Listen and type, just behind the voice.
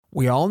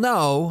we all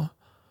know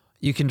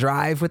you can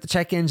drive with the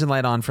check engine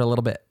light on for a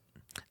little bit.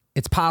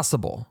 It's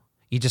possible.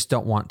 You just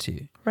don't want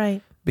to.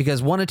 Right.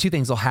 Because one of two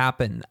things will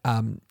happen.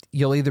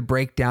 You'll either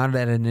break down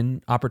at an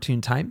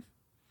inopportune time,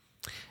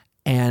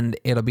 and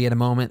it'll be at a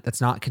moment that's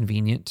not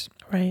convenient.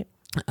 Right.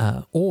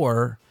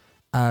 Or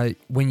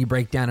when you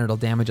break down, it'll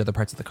damage other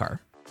parts of the car.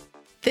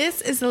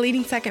 This is the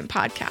Leading Second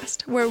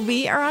podcast, where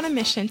we are on a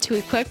mission to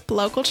equip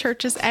local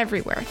churches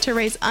everywhere to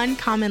raise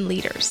uncommon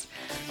leaders.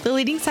 The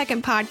Leading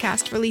Second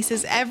podcast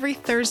releases every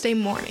Thursday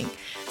morning,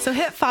 so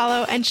hit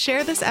follow and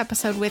share this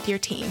episode with your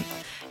team.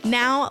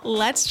 Now,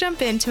 let's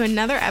jump into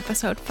another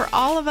episode for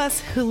all of us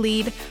who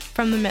lead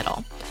from the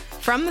middle.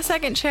 From the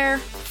second chair,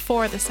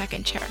 for the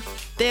second chair.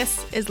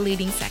 This is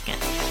Leading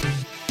Second.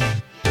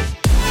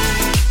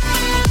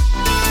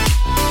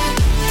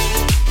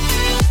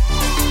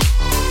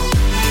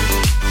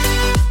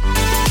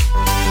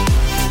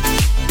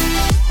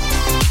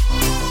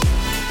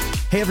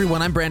 Hey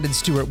everyone, I'm Brandon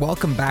Stewart.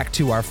 Welcome back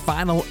to our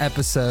final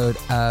episode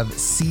of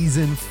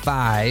Season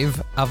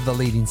 5 of the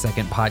Leading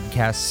Second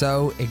podcast.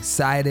 So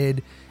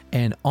excited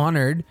and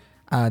honored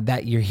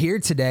that you're here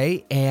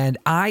today. And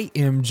I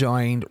am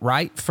joined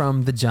right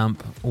from the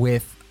jump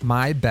with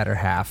my better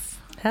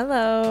half.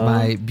 Hello.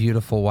 My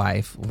beautiful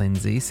wife,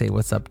 Lindsay. Say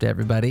what's up to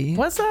everybody.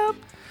 What's up?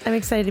 I'm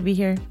excited to be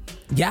here.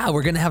 Yeah,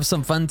 we're going to have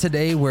some fun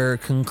today. We're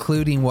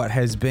concluding what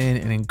has been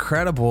an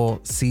incredible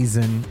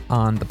season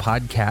on the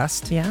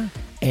podcast. Yeah.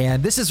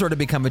 And this has sort of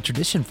become a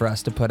tradition for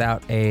us to put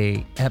out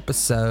a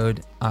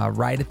episode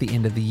right at the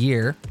end of the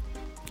year.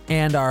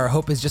 And our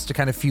hope is just to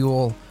kind of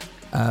fuel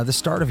the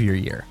start of your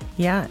year.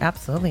 Yeah,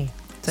 absolutely.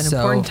 It's an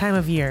important time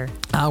of year.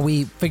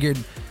 We figured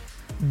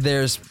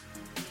there's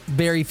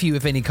very few,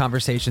 if any,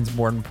 conversations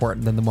more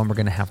important than the one we're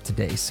going to have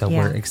today. So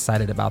we're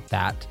excited about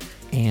that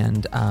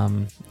and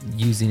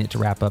using it to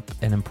wrap up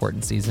an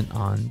important season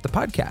on the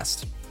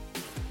podcast.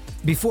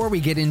 Before we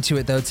get into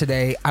it, though,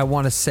 today, I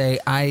want to say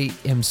I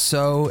am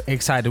so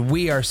excited.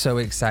 We are so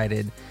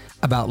excited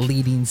about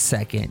Leading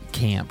Second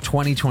Camp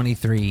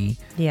 2023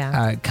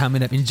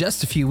 coming up in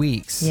just a few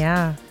weeks.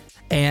 Yeah.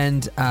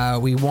 And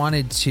we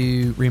wanted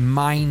to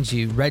remind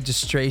you,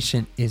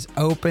 registration is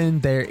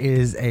open. There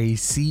is a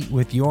seat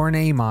with your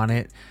name on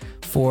it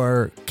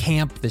for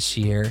camp this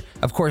year.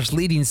 Of course,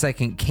 Leading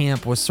Second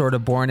Camp was sort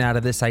of born out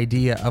of this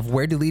idea of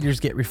where do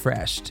leaders get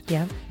refreshed?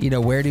 Yeah. You know,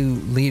 where do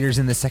leaders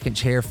in the second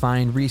chair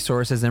find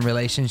resources and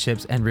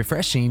relationships and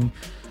refreshing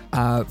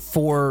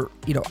for,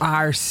 you know,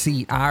 our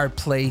seat, our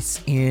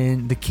place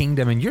in the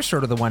kingdom. And you're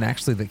sort of the one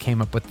actually that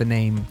came up with the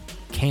name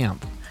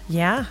camp.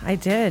 Yeah, I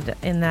did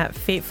in that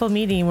fateful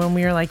meeting when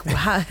we were like,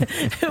 wow,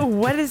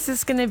 what is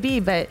this going to be?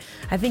 But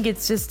I think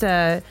it's just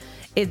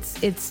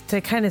it's to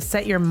kind of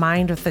set your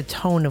mind with the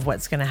tone of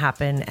what's going to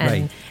happen.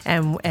 And,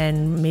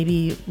 and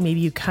maybe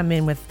you come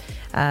in with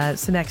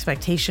some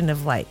expectation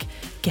of like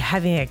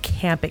having a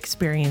camp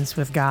experience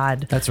with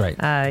God. That's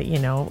right. You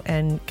know,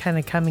 and kind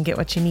of come and get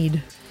what you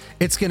need.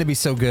 It's going to be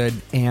so good.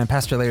 And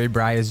Pastor Larry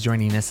Bry is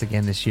joining us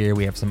again this year.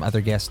 We have some other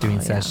guests doing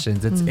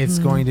sessions. It's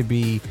going to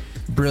be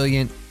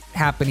brilliant,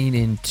 happening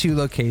in 2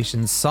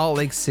 locations, Salt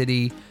Lake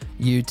City,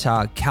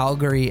 Utah,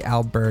 Calgary,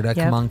 Alberta.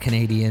 Come on,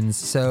 Canadians.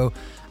 So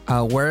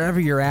wherever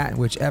you're at,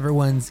 whichever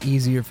one's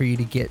easier for you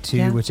to get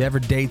to, whichever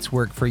dates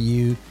work for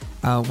you,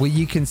 will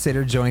you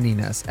consider joining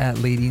us at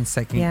Leading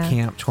Second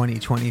Camp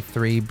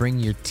 2023? Bring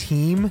your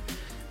team.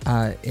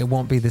 It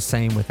won't be the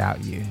same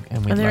without you.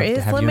 And there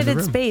is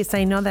limited space.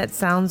 I know that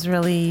sounds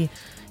really,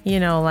 you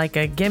know, like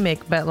a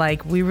gimmick, but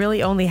like we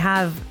really only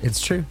have a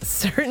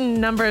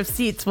certain number of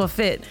seats will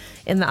fit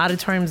in the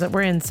auditoriums that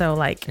we're in. So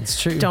like,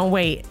 it's true. Don't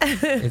wait.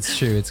 It's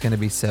true. It's going to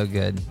be so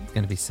good. It's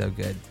going to be so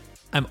good.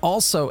 I'm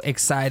also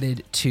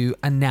excited to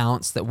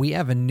announce that we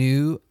have a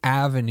new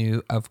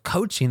avenue of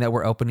coaching that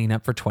we're opening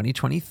up for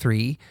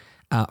 2023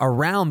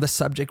 around the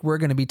subject we're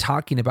going to be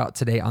talking about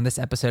today on this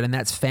episode, and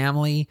that's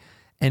family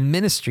and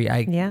ministry.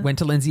 I went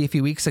to Lindsay a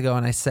few weeks ago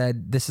and I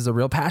said, this is a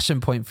real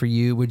passion point for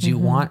you. Would you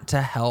want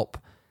to help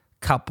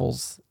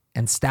couples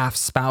and staff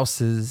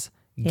spouses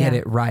get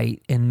it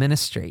right in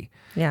ministry?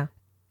 Yeah.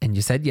 And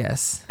you said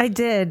yes. I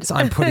did. So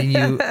I'm putting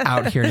you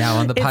out here now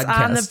on the podcast. It's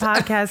on the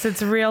podcast.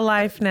 It's real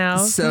life now.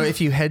 So if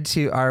you head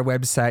to our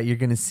website, you're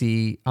going to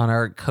see on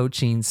our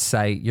coaching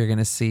site, you're going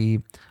to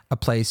see a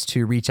place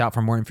to reach out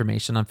for more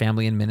information on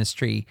family and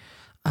ministry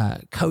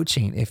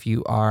coaching. If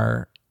you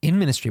are in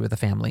ministry with a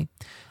family,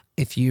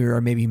 if you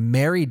are maybe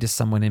married to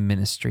someone in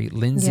ministry,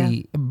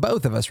 Lindsay,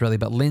 both of us really,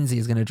 but Lindsay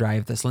is going to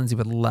drive this. Lindsay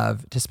would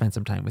love to spend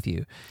some time with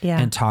you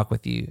and talk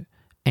with you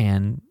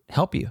and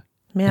help you.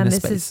 Man,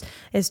 this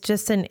is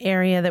just an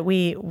area that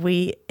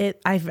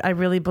I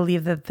really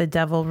believe that the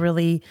devil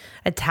really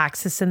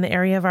attacks us in the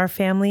area of our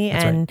family.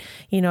 That's and,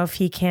 you know, if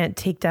he can't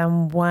take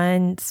down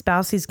one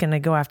spouse, he's going to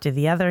go after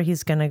the other.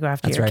 He's going to go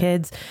after your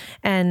kids.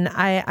 And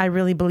I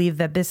really believe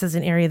that this is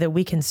an area that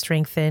we can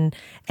strengthen.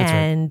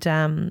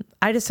 That's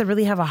I just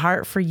really have a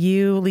heart for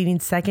you leading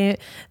second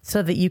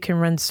so that you can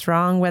run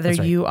strong, whether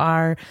you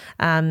are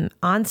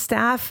on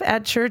staff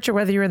at church or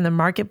whether you're in the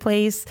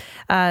marketplace,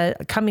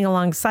 coming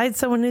alongside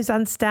someone who's on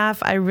on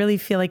staff, I really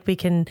feel like we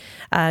can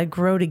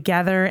grow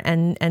together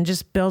and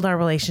just build our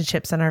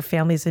relationships and our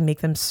families and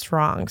make them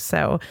strong.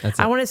 So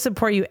I want to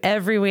support you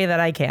every way that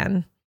I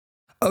can.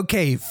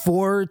 Okay,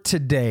 for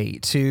today,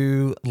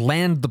 to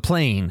land the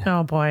plane.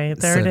 Oh boy,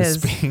 there it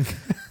is.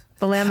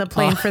 The land the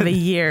plane for the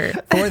year.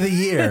 For the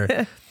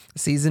year.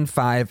 Season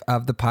 5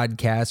 of the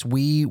podcast,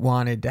 we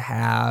wanted to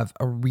have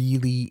a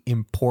really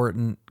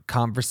important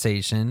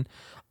conversation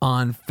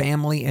on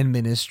family and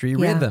ministry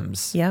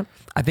rhythms. Yep.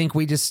 I think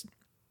we just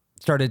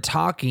started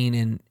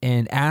talking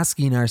and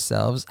asking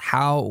ourselves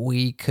how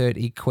we could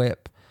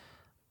equip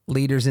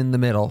leaders in the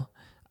middle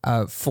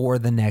for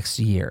the next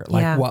year.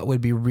 Like what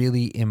would be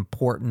really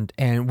important.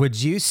 And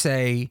would you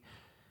say,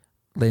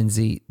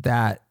 Lindsay,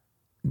 that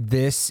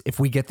this, if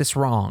we get this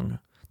wrong,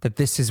 that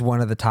this is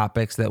one of the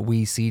topics that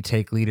we see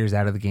take leaders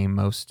out of the game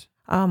most?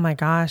 Oh my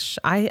gosh.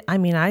 I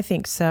mean, I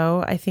think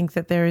so. I think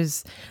that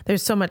there's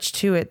so much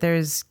to it.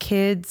 There's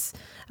kids,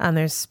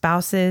 there's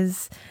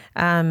spouses.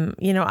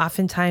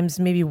 Oftentimes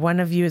maybe one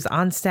of you is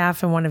on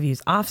staff and one of you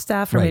is off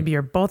staff, or maybe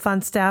you're both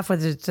on staff,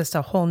 which is just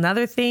a whole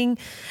nother thing.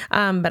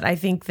 But I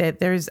think that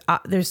there's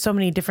so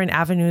many different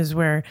avenues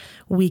where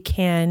we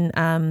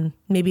can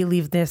maybe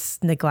leave this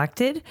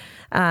neglected.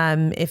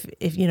 If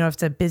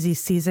it's a busy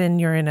season,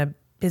 you're in a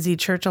busy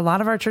church. A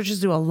lot of our churches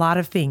do a lot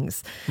of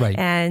things. Right.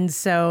 And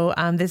so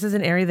this is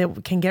an area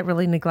that can get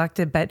really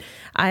neglected, but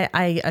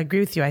I agree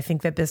with you. I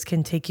think that this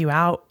can take you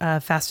out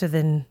faster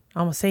than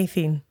almost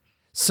anything.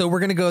 So we're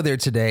going to go there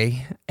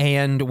today,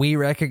 and we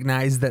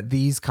recognize that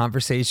these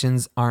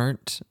conversations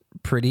aren't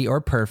pretty or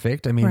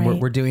perfect. I mean,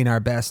 we're doing our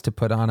best to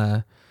put on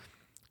a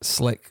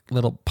slick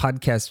little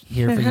podcast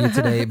here for you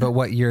today, but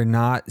what you're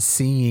not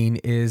seeing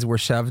is we're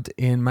shoved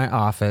in my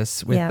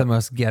office with the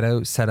most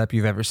ghetto setup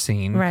you've ever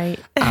seen. Right.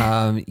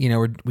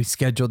 We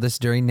scheduled this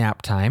during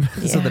nap time.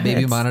 So the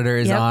baby monitor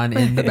is on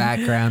in the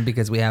background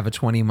because we have a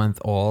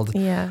 20-month-old.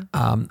 Yeah.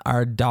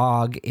 Our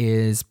dog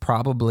is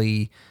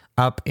probably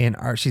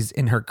she's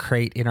in her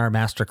crate in our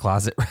master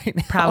closet right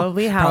now.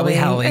 Probably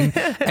howling.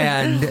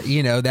 And,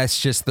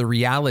 that's just the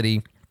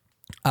reality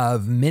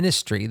of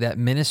ministry, that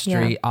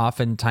ministry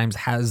oftentimes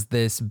has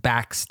this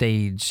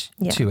backstage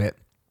to it.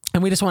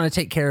 And we just want to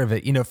take care of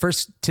it. 1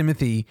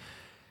 Timothy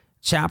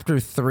chapter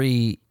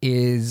 3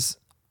 is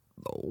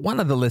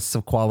one of the lists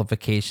of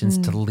qualifications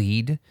to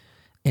lead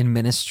in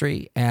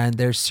ministry. And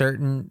there's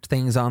certain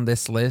things on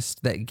this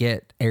list that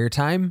get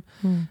airtime,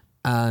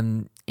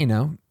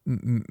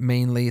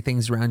 mainly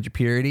things around your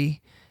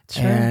purity.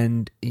 Sure.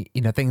 And,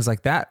 things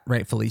like that,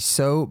 rightfully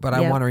so. But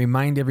I want to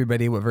remind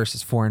everybody what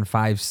verses 4 and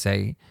 5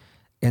 say.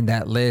 In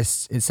that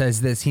list, it says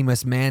this: he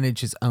must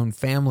manage his own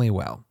family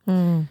well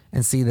and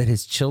see that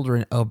his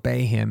children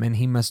obey him, and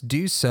he must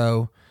do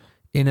so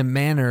in a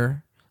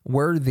manner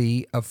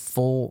worthy of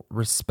full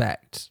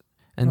respect.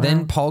 And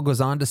then Paul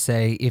goes on to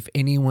say, if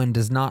anyone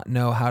does not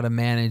know how to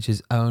manage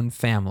his own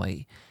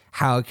family,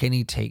 how can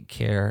he take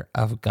care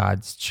of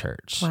God's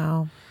church?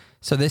 Wow.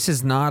 So this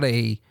is not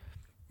a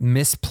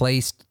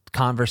misplaced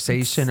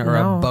conversation or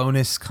a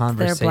bonus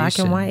conversation. They're black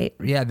and white.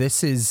 Yeah,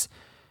 this is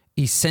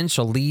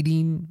essential.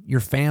 Leading your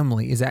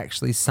family is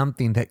actually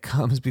something that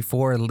comes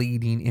before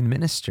leading in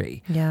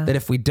ministry. Yeah. That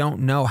if we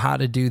don't know how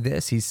to do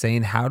this, he's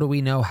saying, how do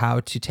we know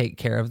how to take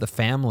care of the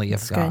family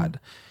of God? Good.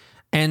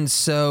 And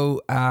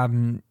so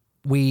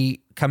we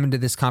come into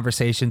this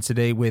conversation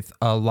today with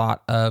a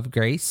lot of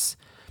grace,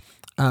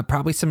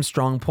 probably some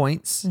strong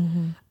points.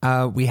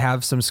 We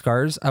have some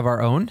scars of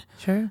our own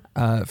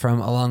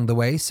from along the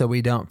way. So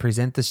we don't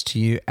present this to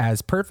you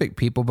as perfect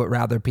people, but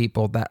rather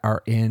people that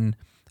are in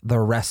the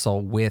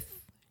wrestle with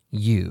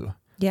you.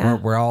 Yeah.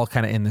 We're all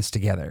kind of in this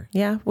together.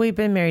 Yeah. We've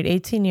been married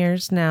 18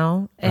 years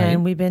now,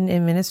 and we've been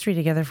in ministry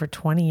together for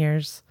 20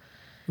 years.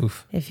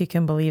 Oof. If you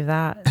can believe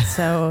that.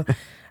 So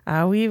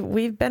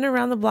we've been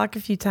around the block a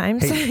few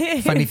times.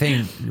 Hey, funny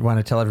thing, you want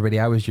to tell everybody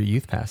I was your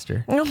youth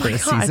pastor. Oh my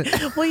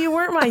God. Well, you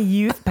weren't my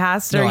youth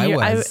pastor. No,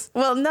 I was.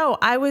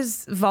 I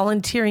was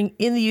volunteering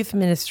in the youth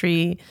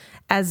ministry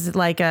as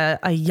like a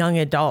young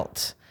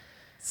adult.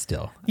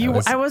 Still.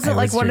 I wasn't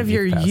like one of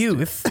your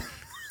youth.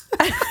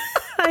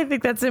 I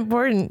think that's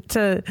important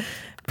to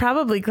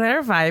probably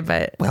clarify,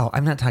 but... Well,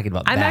 I'm not talking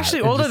about I'm that.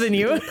 actually older than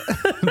you.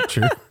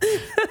 True.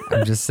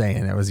 I'm just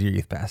saying I was your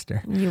youth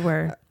pastor. You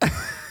were.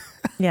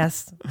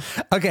 Yes.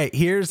 Okay,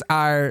 here's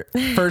our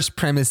first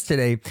premise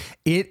today.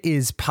 It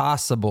is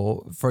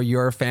possible for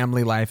your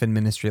family life and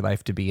ministry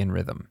life to be in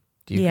rhythm.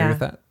 Do you agree with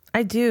that?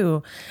 I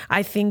do.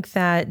 I think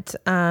that...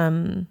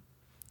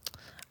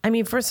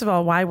 first of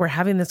all, why we're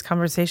having this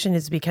conversation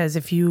is because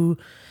if you,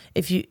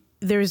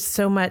 there's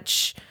so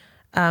much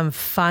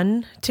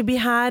fun to be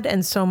had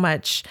and so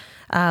much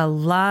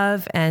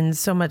love and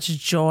so much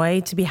joy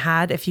to be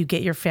had if you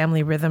get your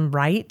family rhythm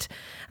right.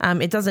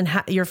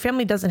 Your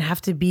family doesn't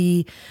have to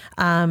be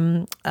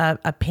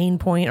a pain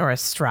point or a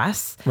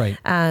stress. Right.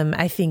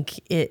 I think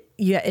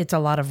it's a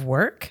lot of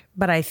work,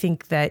 but I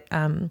think that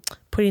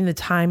putting the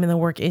time and the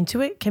work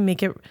into it can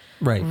make it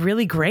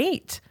really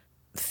great.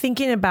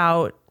 Thinking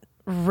about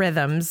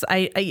rhythms.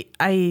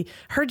 I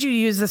heard you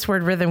use this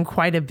word rhythm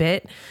quite a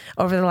bit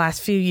over the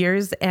last few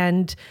years,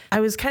 and I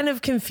was kind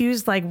of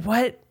confused, like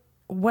what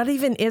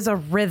even is a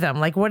rhythm?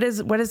 Like what does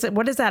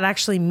that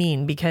actually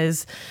mean?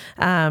 Because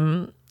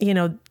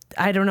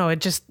I don't know.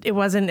 It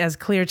wasn't as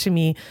clear to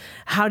me.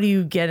 How do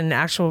you get an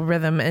actual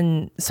rhythm?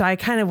 And so I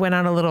kind of went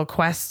on a little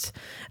quest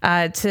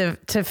to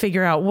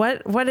figure out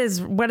what is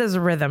a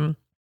rhythm.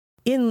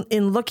 In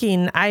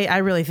looking, I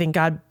really think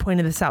God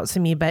pointed this out to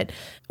me, but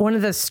one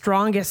of the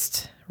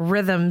strongest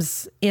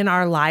rhythms in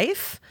our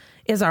life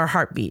is our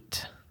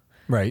heartbeat.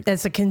 Right.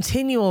 It's a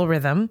continual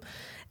rhythm.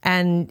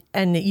 And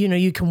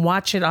you can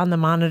watch it on the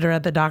monitor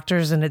at the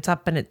doctor's, and it's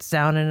up and it's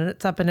down and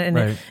it's up and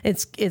right.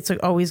 it's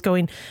always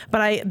going.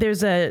 But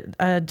there's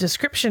a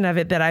description of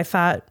it that I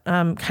thought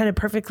kind of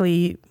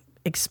perfectly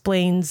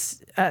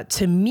explains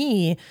to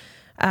me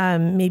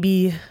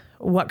maybe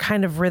what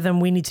kind of rhythm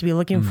we need to be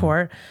looking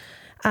for.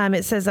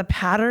 It says a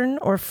pattern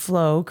or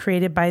flow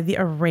created by the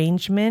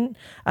arrangement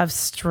of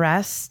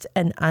stressed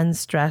and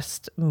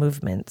unstressed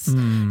movements.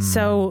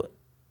 So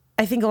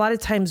I think a lot of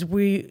times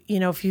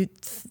if you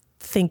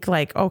think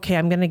like, okay,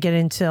 I'm going to get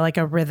into like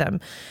a rhythm,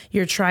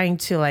 you're trying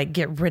to like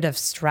get rid of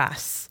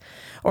stress,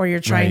 or you're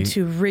trying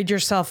to rid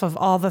yourself of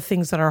all the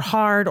things that are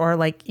hard, or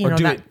like, do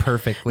it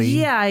perfectly.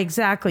 Yeah,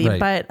 exactly. Right.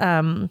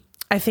 But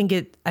I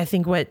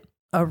think what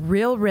a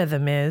real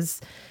rhythm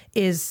is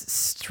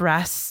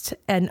stressed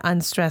and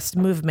unstressed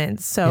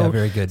movements. So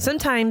very good.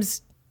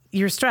 Sometimes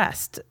you're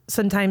stressed.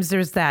 Sometimes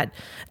there's that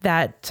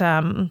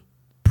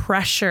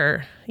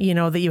pressure,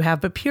 that you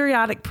have, but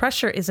periodic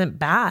pressure isn't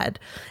bad.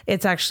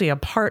 It's actually a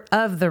part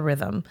of the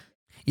rhythm.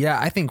 Yeah.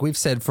 I think we've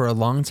said for a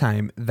long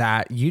time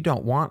that you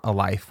don't want a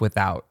life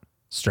without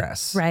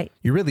stress. Right.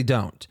 You really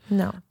don't.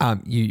 No.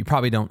 You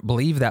probably don't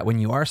believe that when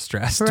you are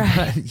stressed.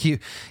 Right. But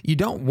you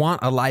don't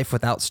want a life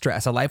without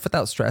stress. A life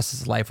without stress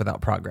is a life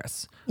without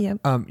progress.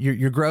 Yep.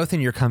 Your growth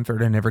and your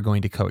comfort are never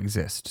going to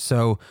coexist.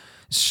 So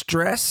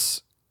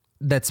stress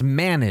that's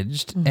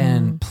managed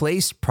and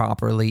placed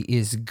properly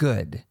is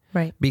good.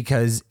 Right.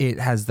 Because it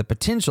has the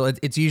potential.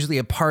 It's usually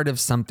a part of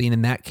something,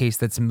 in that case,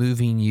 that's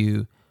moving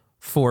you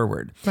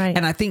forward. Right.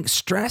 And I think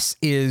stress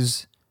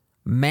is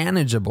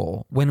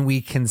manageable when we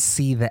can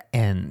see the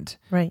end.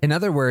 Right. In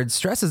other words,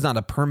 stress is not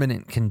a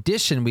permanent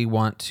condition we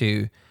want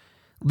to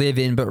live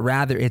in, but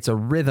rather it's a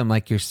rhythm,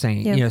 like you're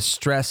saying. Yep.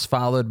 Stress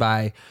followed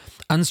by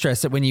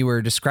unstress. That when you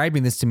were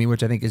describing this to me,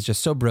 which I think is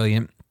just so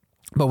brilliant.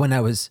 But when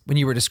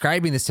you were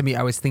describing this to me,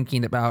 I was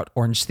thinking about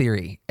Orange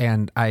Theory,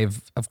 and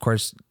I've of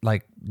course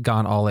like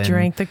gone all in.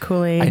 Drank the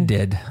Kool-Aid. I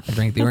did. I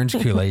drank the orange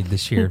Kool-Aid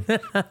this year,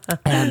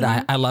 and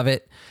I love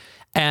it.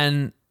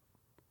 And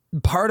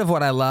part of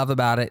what I love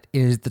about it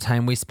is the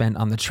time we spend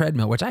on the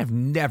treadmill, which I've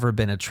never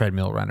been a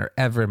treadmill runner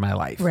ever in my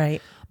life.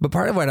 Right. But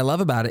part of what I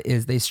love about it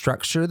is they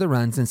structure the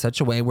runs in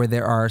such a way where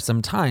there are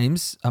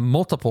sometimes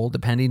multiple,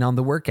 depending on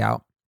the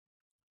workout,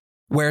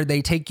 where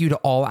they take you to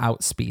all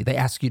out speed. They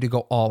ask you to go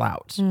all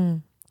out.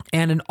 And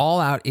an all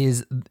out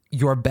is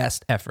your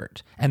best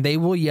effort. And they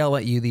will yell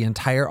at you the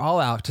entire all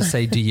out to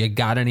say, do you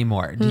got any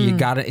more? Do you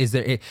got it? Is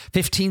there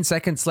 15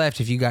 seconds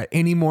left? If you got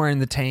any more in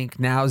the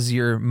tank, now's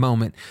your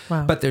moment.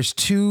 Wow. But there's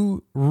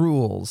two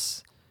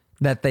rules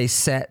that they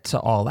set to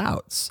all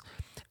outs.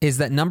 Is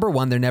that number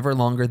one, they're never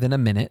longer than a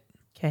minute.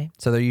 Okay.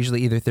 So they're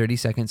usually either 30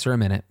 seconds or a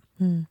minute.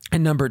 And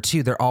number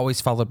two, they're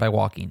always followed by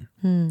walking.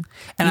 And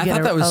I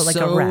thought that was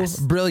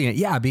so brilliant.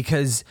 Yeah,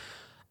 because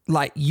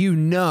I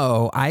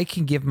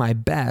can give my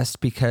best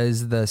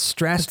because the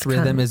stressed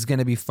rhythm is going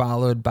to be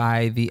followed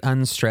by the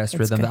unstressed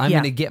rhythm. I'm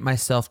going to get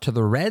myself to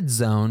the red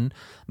zone,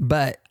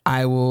 but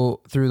I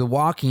will, through the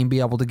walking, be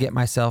able to get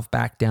myself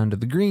back down to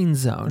the green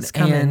zone. It's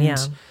coming, yeah.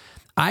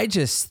 I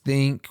just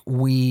think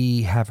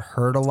we have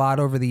heard a lot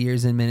over the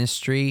years in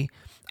ministry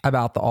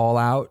about the all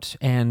out,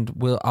 and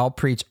I'll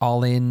preach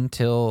all in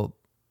till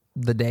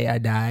the day I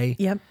die.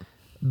 Yep.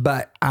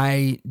 But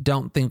I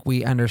don't think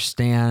we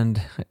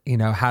understand,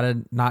 how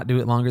to not do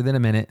it longer than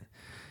a minute.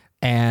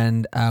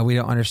 And we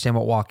don't understand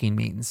what walking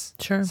means.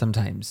 Sure.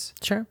 Sometimes.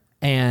 Sure.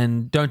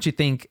 And don't you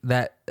think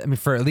that, at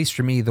least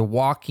for me, the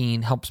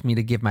walking helps me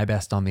to give my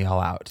best on the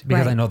all out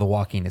because I know the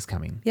walking is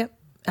coming. Yep.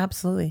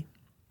 Absolutely.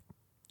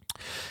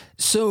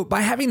 So by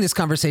having this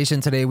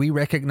conversation today, we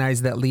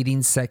recognize that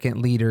leading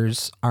second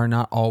leaders are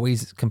not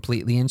always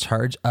completely in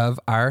charge of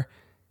our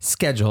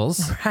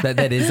schedules. Right.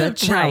 That is a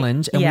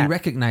challenge. Right. And we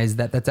recognize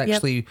that that's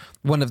actually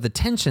one of the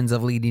tensions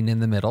of leading in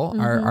the middle.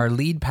 Our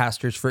lead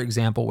pastors, for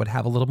example, would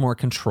have a little more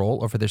control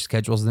over their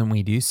schedules than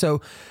we do.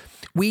 So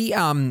we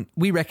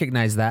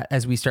recognize that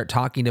as we start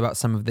talking about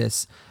some of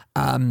this.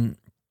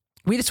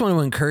 We just want to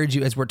encourage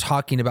you as we're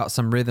talking about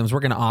some rhythms. We're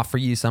going to offer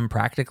you some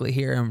practically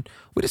here. And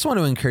we just want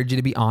to encourage you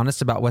to be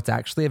honest about what's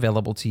actually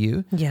available to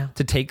you. Yeah.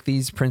 To take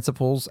these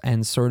principles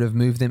and sort of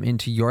move them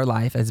into your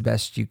life as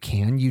best you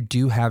can. You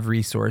do have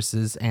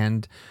resources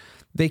and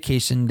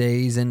vacation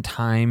days and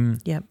time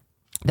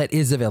that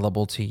is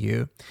available to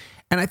you.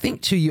 And I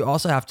think too, you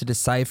also have to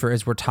decipher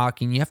as we're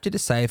talking, you have to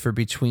decipher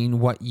between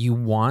what you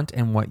want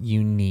and what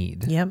you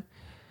need. Yep.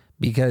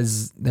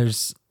 because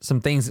there's some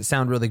things that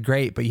sound really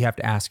great, but you have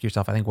to ask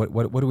yourself, I think, what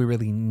do we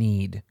really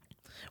need?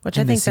 Which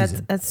I think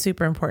that's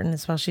super important,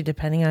 especially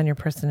depending on your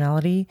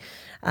personality.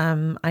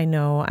 I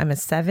know I'm a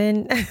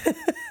 7.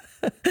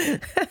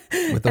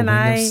 With a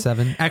wing of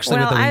 7? Actually,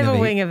 with a wing I have of a 8.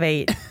 wing of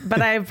 8, but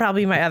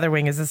my other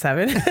wing is a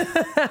 7.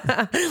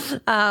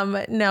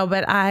 No,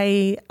 but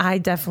I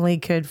definitely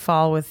could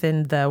fall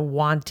within the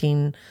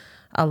wanting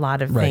a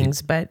lot of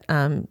things, but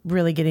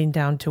really getting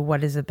down to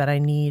what is it that I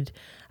need.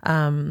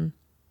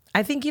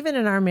 I think even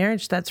in our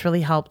marriage, that's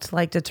really helped,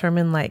 like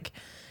determine, like,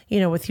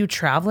 with you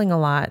traveling a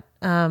lot,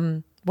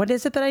 what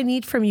is it that I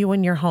need from you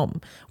when you're home?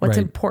 What's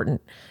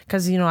important?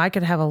 Because, I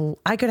could have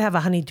a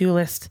honey-do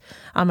list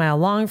on my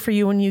along for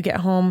you when you get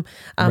home.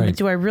 But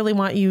do I really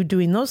want you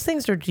doing those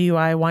things, or do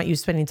I want you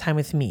spending time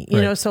with me?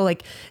 You know, so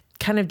like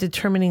kind of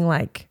determining,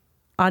 like,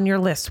 on your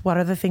list, what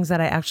are the things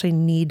that I actually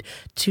need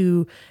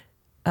to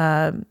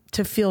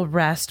feel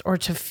rest, or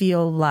to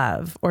feel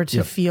love, or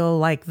to feel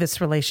like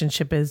this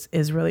relationship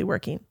is really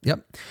working.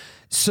 Yep.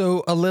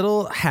 So a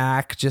little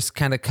hack, just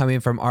kind of coming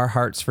from our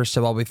hearts, first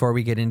of all, before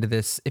we get into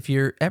this, if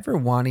you're ever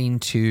wanting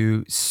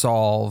to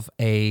solve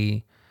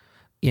kind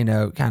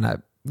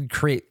of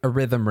create a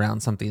rhythm around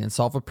something and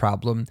solve a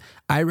problem,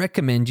 I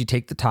recommend you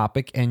take the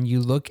topic and you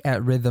look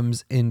at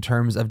rhythms in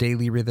terms of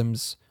daily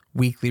rhythms,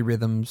 weekly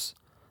rhythms,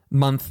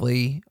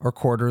 monthly or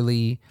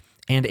quarterly,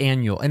 and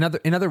annual.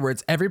 In other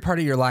words, every part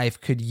of your life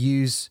could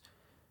use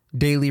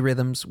daily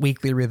rhythms,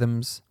 weekly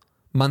rhythms,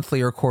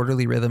 monthly or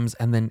quarterly rhythms,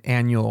 and then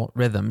annual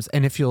rhythms.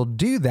 And if you'll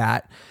do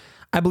that,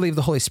 I believe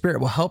the Holy Spirit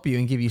will help you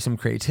and give you some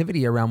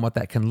creativity around what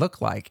that can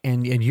look like.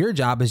 And your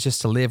job is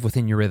just to live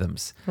within your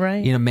rhythms,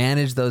 right?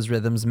 Manage those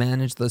rhythms,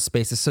 manage those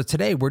spaces. So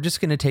today we're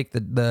just going to take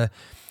the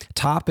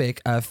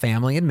topic of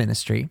family and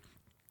ministry,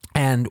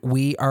 and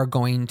we are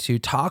going to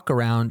talk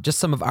around just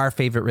some of our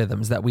favorite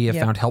rhythms that we have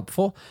found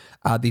helpful.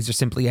 These are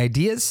simply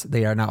ideas.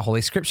 They are not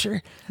Holy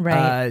Scripture.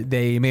 Right.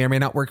 They may or may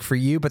not work for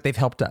you, but they've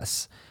helped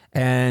us.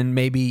 And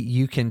maybe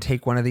you can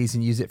take one of these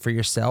and use it for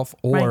yourself,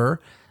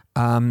 or,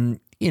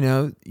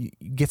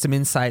 get some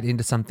insight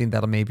into something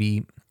that'll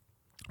maybe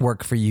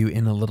work for you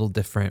in a little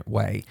different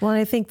way. Well,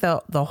 I think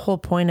the whole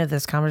point of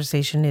this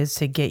conversation is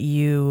to get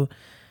you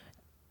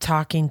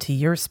talking to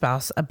your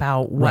spouse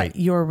about what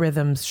your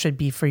rhythms should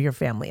be for your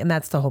family. And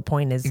that's the whole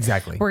point is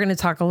exactly. We're going to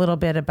talk a little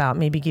bit about,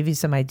 maybe give you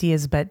some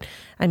ideas, but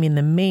I mean,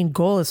 the main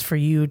goal is for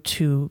you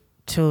to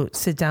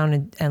sit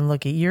down and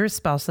look at your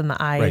spouse in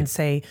the eye and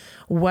say,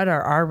 what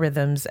are our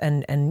rhythms,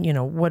 and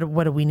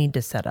what do we need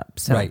to set up?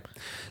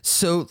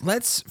 So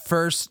let's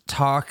first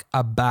talk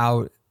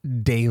about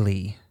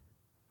daily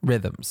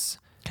rhythms.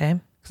 Okay.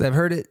 Because I've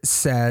heard it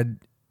said,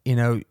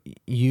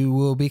 you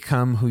will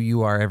become who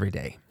you are every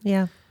day.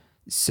 Yeah.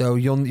 So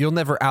you'll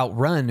never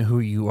outrun who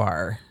you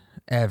are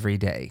every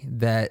day.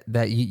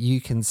 That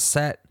you can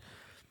set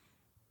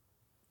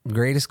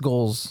greatest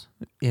goals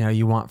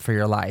you want for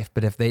your life,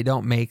 but if they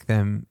don't make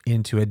them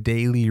into a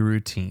daily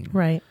routine,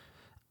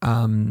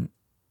 then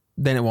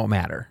it won't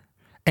matter.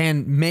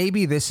 And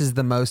maybe this is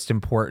the most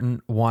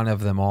important one of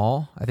them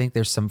all. I think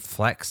there's some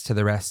flex to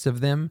the rest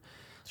of them,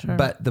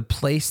 but the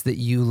place that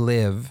you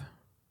live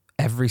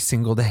every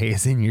single day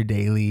is in your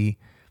daily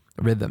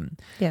rhythm.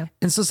 Yeah.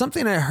 And so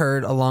something I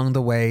heard along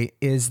the way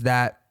is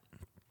that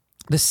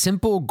the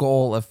simple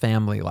goal of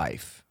family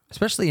life,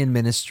 especially in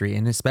ministry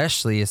and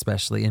especially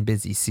in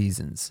busy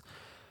seasons,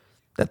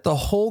 that the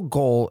whole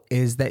goal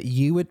is that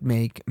you would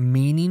make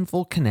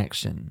meaningful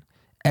connection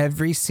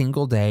every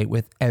single day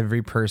with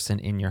every person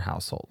in your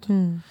household,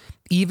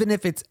 even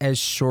if it's as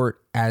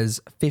short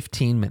as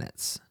 15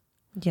 minutes.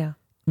 Yeah.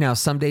 Now,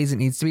 some days it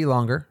needs to be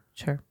longer,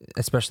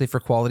 especially for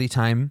quality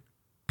time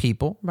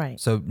people. Right.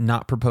 So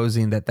not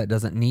proposing that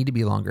doesn't need to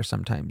be longer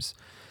sometimes,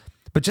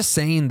 but just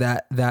saying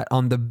that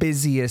on the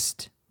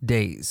busiest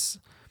days,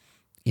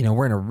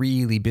 we're in a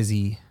really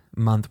busy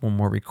month when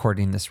we're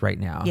recording this right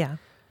now. Yeah.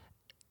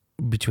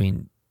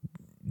 Between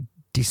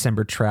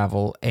December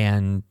travel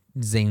and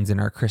Zane's in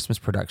our Christmas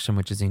production,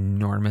 which is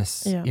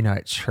enormous,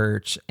 at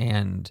church,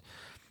 and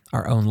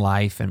our own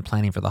life and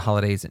planning for the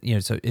holidays.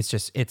 So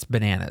it's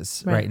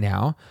bananas right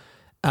now.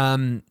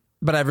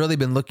 But I've really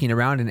been looking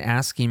around and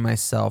asking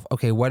myself,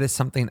 okay, what is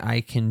something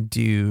I can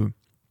do,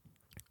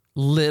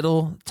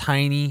 little,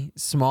 tiny,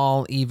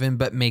 small even,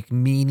 but make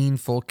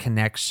meaningful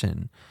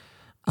connection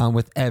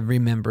with every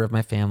member of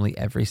my family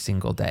every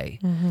single day.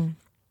 Mm-hmm.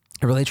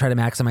 I really try to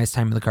maximize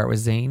time in the car with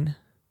Zane,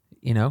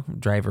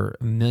 drive her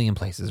a million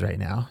places right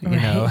now.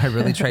 I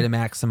really try to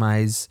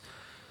maximize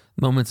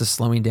moments of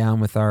slowing down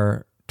with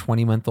our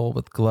 20-month-old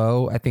with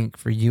Glow. I think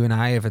for you and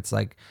I, if it's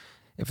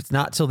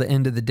not till the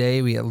end of the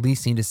day, we at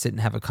least need to sit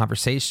and have a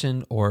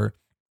conversation, or,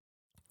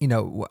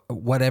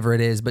 whatever it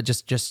is, but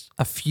just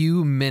a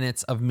few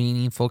minutes of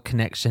meaningful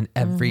connection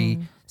every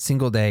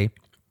single day.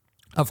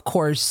 Of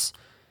course,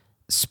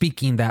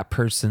 speaking that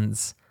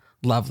person's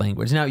love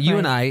language. Now, you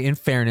and I, in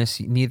fairness,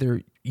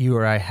 neither you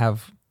or I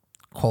have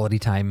quality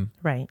time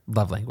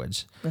love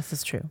language. This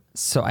is true.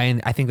 So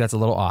I think that's a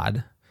little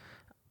odd.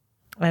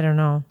 I don't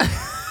know.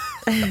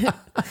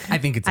 I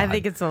think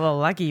it's a little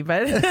lucky,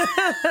 but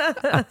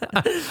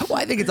well,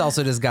 I think it's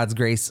also just God's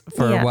grace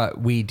for what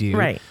we do.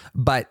 Right.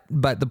 But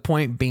the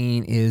point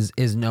being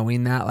is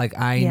knowing that, like,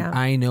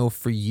 I know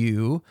for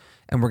you,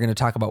 and we're going to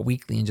talk about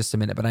weekly in just a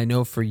minute, but I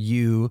know for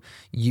you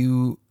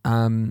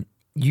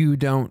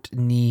don't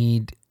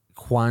need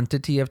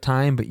quantity of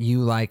time, but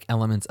you like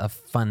elements of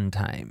fun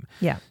time.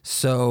 Yeah.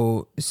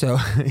 So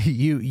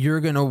you're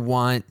going to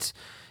want,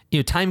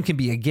 time can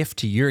be a gift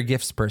to you. You're a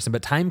gifts person,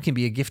 but time can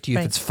be a gift to you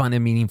if it's fun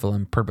and meaningful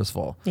and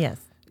purposeful. Yes.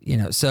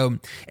 So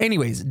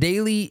anyways,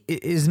 daily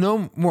is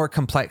no more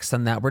complex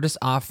than that. We're just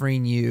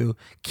offering you,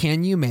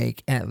 can you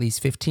make at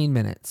least 15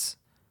 minutes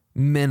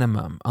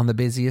minimum on the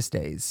busiest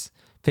days,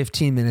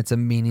 15 minutes of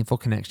meaningful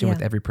connection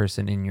with every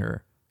person in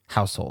your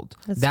household.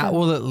 That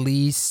will at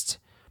least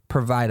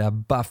provide a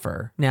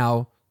buffer.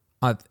 Now,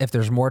 if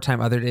there's more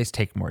time, other days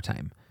take more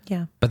time.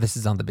 Yeah. But this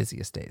is on the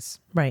busiest days.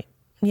 Right.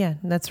 Yeah,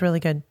 that's really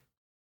good.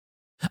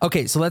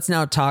 Okay, so let's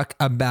now talk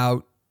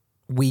about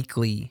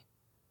weekly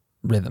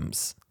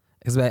rhythms.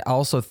 Because I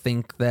also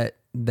think that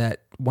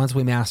once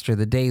we master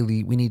the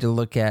daily, we need to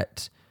look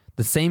at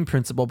the same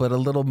principle, but a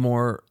little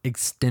more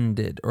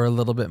extended or a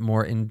little bit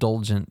more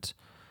indulgent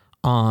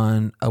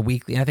on a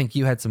weekly. And I think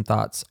you had some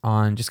thoughts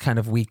on just kind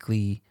of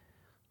weekly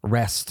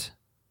rest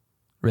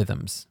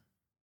rhythms.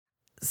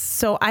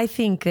 So I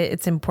think that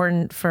it's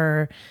important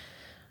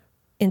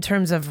in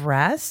terms of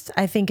rest,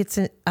 I think it's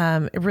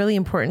really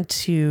important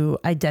to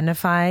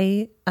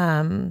identify,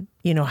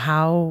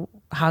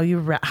 how you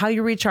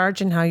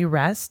recharge and how you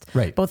rest.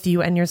 Right. Both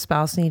you and your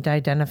spouse need to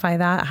identify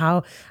that.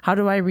 How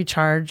do I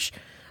recharge?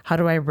 How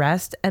do I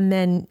rest? And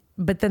then,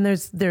 but then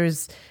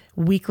there's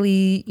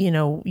weekly,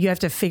 you have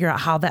to figure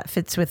out how that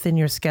fits within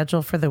your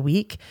schedule for the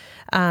week.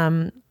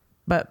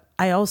 But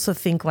I also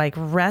think like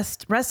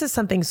rest is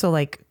something. So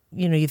like,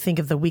 you think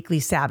of the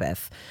weekky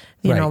Sabbath,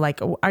 like,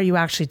 are you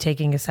actually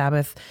taking a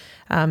Sabbath?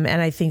 And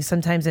I think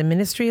sometimes in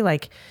ministry,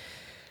 like,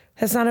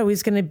 it's not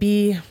always going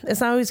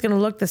to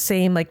look the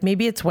same. Like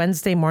maybe it's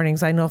Wednesday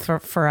mornings. I know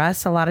for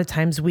us, a lot of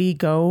times we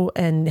go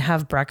and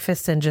have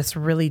breakfast and just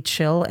really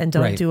chill and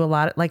don't do a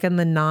lot, like in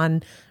the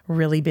non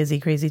really busy,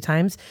 crazy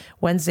times.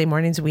 Wednesday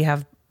mornings, we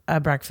have a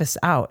breakfast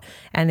out,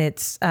 and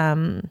it's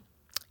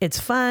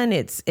fun.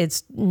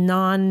 It's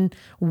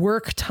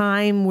non-work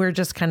time. We're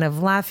just kind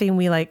of laughing.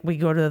 We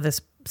go to this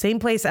same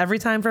place every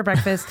time for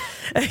breakfast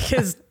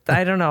because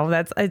I don't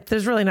know,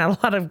 there's really not a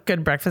lot of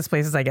good breakfast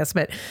places, I guess,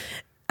 but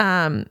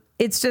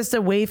it's just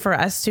a way for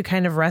us to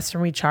kind of rest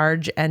and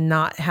recharge and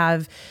not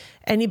have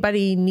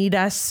anybody need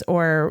us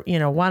or,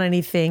 want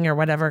anything or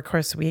whatever. Of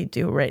course we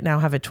do right now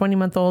have a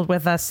 20-month-old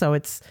with us. So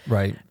it's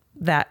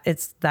that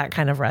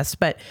kind of rest.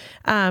 But,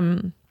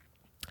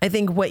 I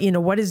think what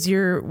does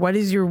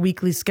your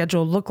weekly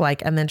schedule look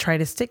like, and then try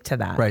to stick to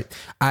that. Right.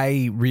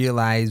 I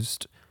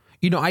realized,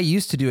 I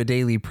used to do a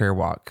daily prayer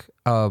walk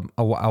a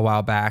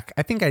while back.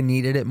 I think I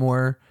needed it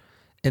more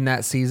in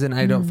that season.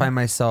 I don't find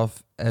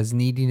myself as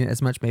needing it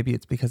as much. Maybe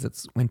it's because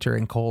it's winter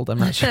and cold. I'm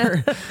not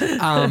sure.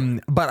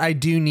 But I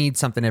do need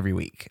something every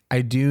week.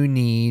 I do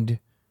need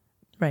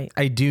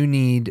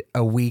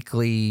a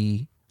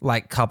weekly,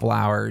 like, couple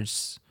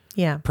hours.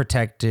 Yeah.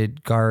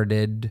 Protected,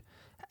 guarded.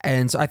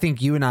 And so I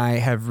think you and I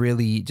have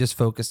really just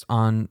focused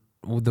on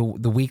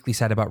the weekly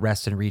side about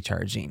rest and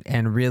recharging,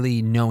 and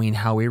really knowing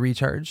how we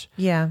recharge.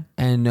 Yeah.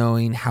 And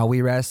knowing how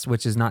we rest,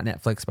 which is not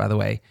Netflix, by the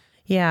way.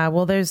 Yeah.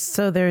 Well, there's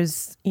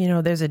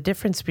a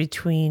difference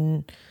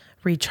between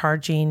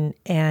recharging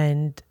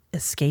and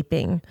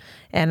escaping.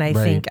 And I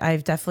think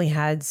I've definitely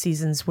had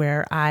seasons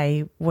where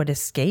I would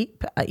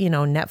escape,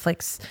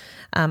 Netflix.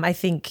 I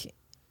think,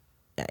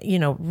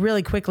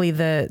 really quickly,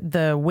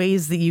 the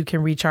ways that you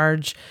can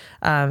recharge,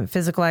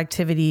 physical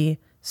activity,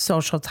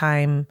 social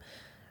time,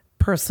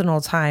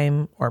 personal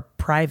time, or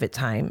private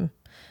time.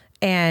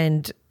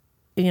 And,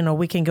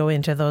 we can go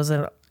into those,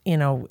 at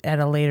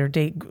a later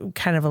date,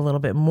 kind of a little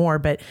bit more,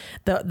 but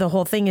the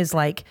whole thing is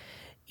like,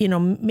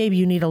 maybe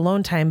you need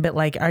alone time, but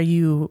like, what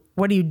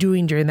are you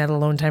doing during that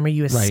alone time? Are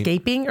you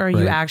escaping or are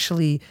you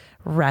actually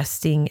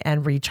resting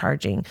and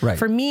recharging? Right.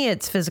 For me,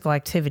 it's physical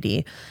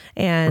activity.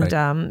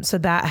 And so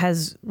that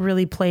has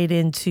really played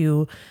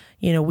into,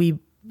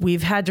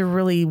 we've had to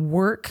really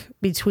work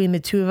between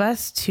the two of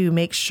us to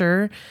make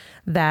sure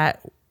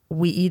that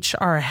we each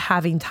are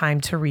having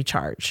time to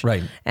recharge.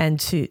 Right. And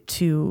to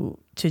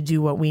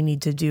do what we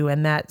need to do.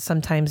 And that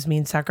sometimes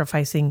means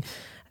sacrificing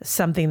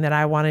something that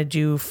I want to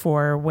do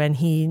for when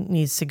he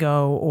needs to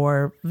go,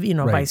 or,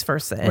 vice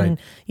versa. And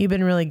you've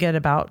been really good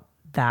about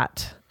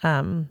that,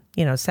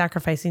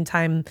 sacrificing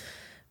time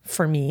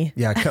for me.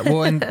 Yeah.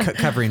 And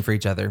covering for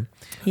each other.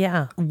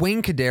 Yeah.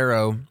 Wayne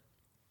Cordeiro,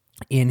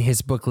 in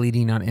his book,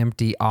 Leading on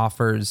Empty,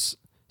 offers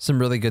some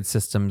really good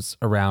systems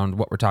around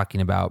what we're talking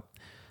about.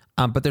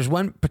 But there's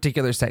one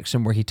particular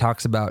section where he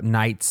talks about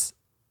nights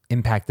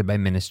impacted by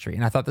ministry.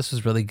 And I thought this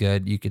was really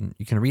good. You can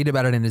read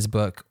about it in his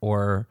book,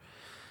 or,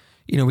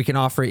 we can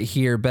offer it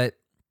here, but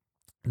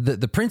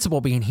the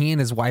principle being he and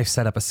his wife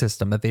set up a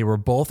system that they were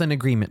both in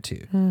agreement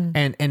to.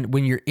 And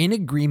when you're in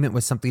agreement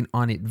with something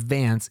on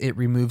advance, it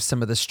removes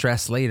some of the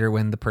stress later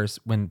when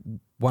when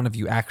one of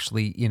you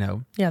actually,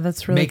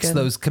 that's really makes good.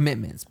 those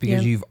commitments,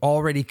 because you've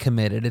already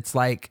committed. It's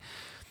like,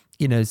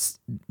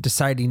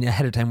 deciding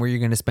ahead of time where you're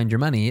going to spend your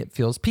money. It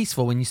feels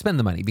peaceful when you spend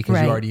the money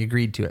because you already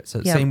agreed to it.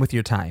 So same with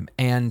your time.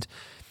 And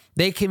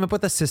they came up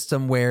with a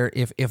system where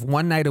if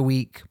one night a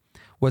week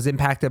was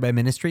impacted by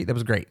ministry, that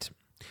was great.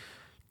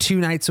 2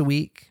 nights a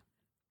week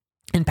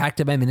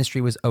impacted by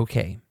ministry was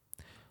okay.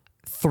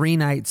 3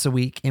 nights a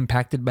week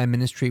impacted by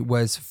ministry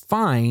was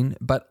fine,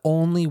 but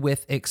only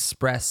with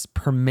express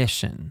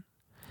permission.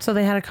 So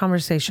they had a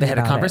conversation. They had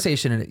a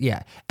conversation in it.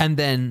 Yeah. And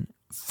then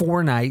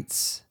 4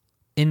 nights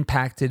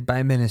impacted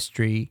by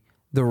ministry,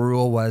 the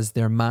rule was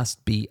there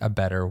must be a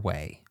better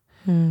way.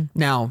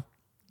 Now,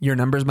 your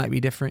numbers might be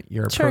different.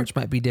 Your approach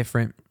might be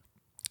different.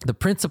 The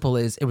principle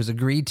is it was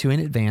agreed to in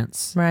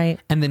advance. Right.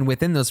 And then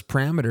within those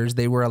parameters,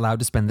 they were allowed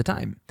to spend the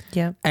time.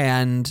 Yeah.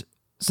 And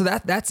so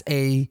that's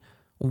a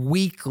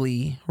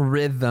weekly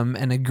rhythm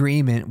and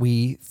agreement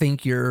we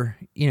think your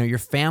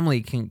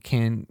family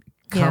can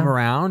come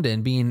around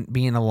and be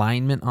in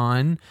alignment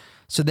on.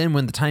 So then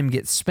when the time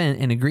gets spent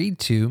and agreed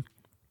to,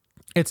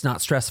 it's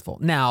not stressful.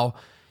 Now,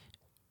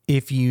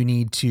 if you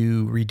need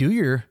to redo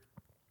your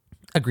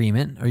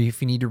agreement, or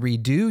if you need to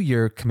redo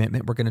your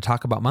commitment, we're going to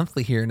talk about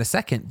monthly here in a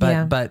second,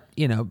 but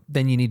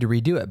then you need to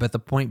redo it. But the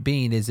point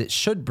being is it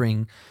should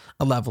bring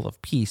a level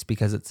of peace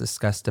because it's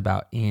discussed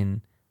about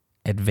in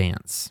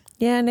advance.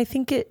 Yeah. And I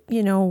think I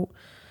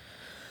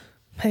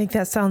think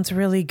that sounds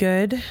really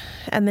good.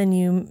 And then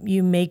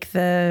you make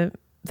the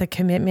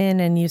commitment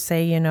and you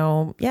say,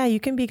 you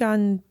can be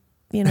gone,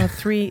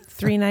 3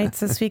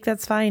 nights this week.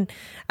 That's fine.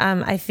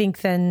 I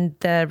think then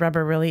the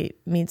rubber really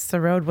meets the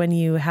road when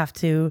you have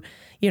to,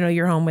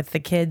 you're home with the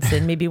kids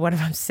and maybe one of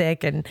them's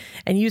sick and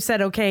you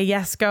said, okay,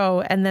 yes,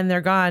 go. And then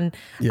they're gone.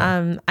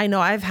 Yeah. I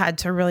know I've had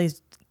to really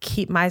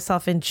keep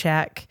myself in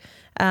check.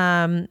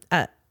 In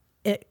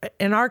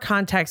our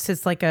context,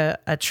 it's like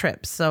a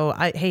trip. So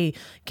hey,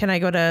 can I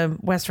go to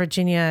West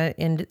Virginia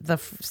in the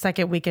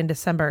second week in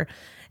December?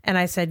 And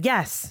I said,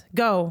 yes,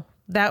 go.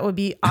 That would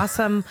be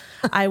awesome.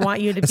 I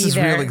want you to be there. This is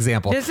a real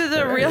example. This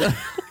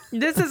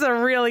is a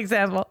real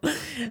example.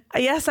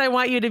 Yes, I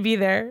want you to be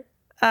there.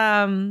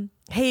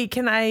 Hey,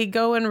 can I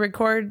go and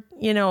record,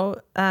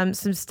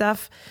 some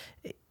stuff?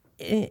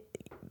 Can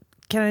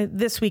I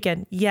this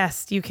weekend?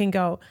 Yes, you can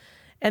go.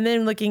 And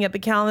then looking at the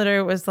calendar,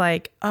 it was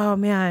like, oh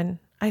man,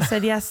 I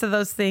said yes to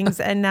those things.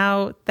 And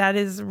now that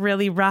is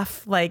really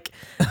rough, like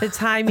the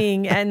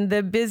timing and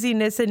the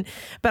busyness.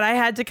 But I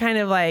had to kind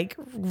of like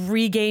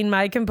regain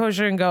my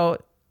composure and go,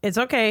 it's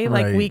okay.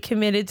 Like we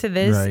committed to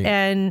this. Right.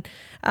 And,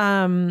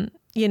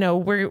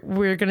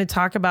 we're going to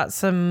talk about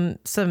some,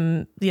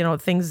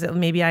 things that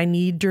maybe I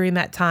need during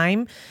that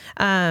time.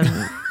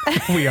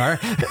 We are.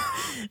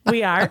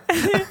 We are.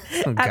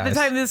 At the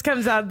time this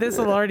comes out, this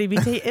will already be,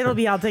 it'll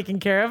be all taken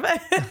care of.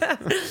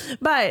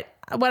 But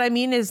what I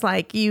mean is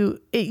like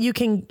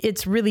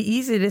it's really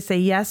easy to say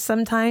yes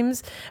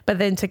sometimes, but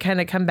then to kind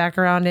of come back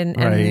around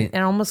and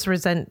almost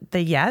resent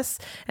the yes.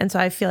 And so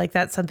I feel like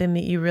that's something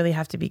that you really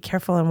have to be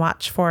careful and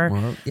watch for.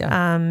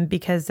 Well,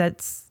 because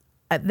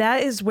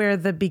that is where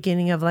the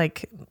beginning of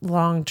like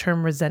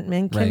long-term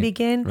resentment can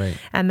begin. Right.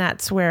 And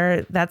that's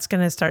where that's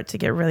going to start to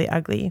get really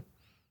ugly.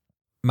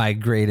 My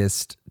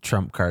greatest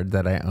trump card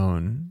that I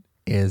own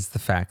is the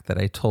fact that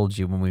I told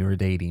you when we were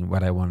dating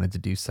what I wanted to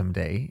do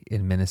someday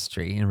in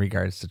ministry in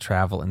regards to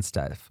travel and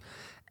stuff.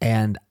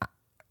 And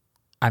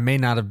I may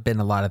not have been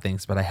a lot of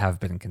things, but I have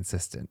been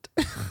consistent.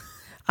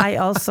 I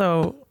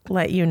also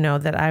let you know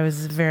that I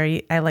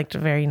liked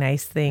very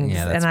nice things.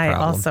 Yeah, and I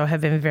also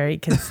have been very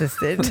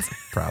consistent. That's a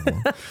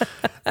problem.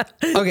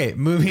 Okay,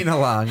 moving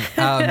along.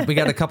 We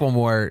got a couple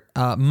more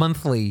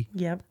monthly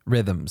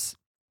rhythms.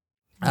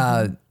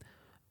 Mm-hmm.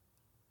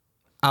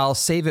 I'll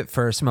save it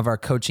for some of our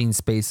coaching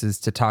spaces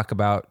to talk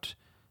about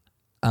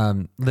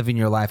living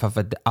your life off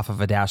of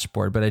a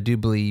dashboard. But I do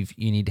believe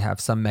you need to have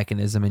some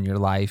mechanism in your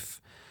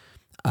life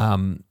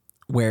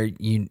where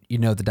you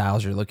know the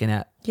dials you're looking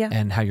at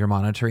and how you're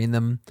monitoring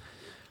them.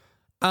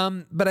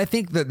 But I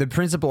think that the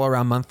principle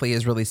around monthly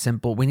is really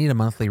simple. We need a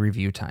monthly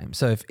review time.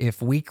 So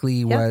if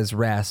weekly was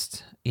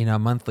rest,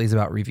 monthly is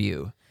about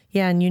review.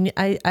 Yeah. And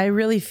I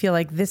really feel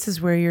like this is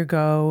where you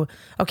go,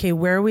 okay,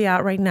 where are we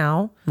at right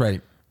now?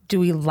 Right. Do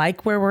we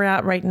like where we're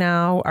at right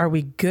now? Are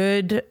we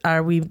good?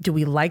 Do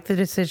we like the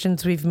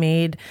decisions we've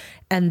made?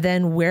 And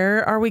then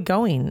where are we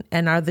going?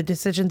 And are the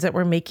decisions that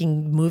we're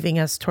making moving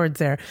us towards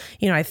there?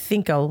 I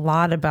think a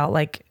lot about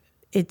like,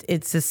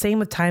 it's the same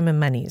with time and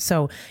money.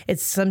 So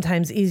it's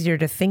sometimes easier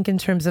to think in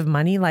terms of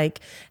money, like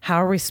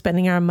how are we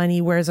spending our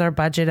money? Where's our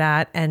budget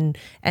at? And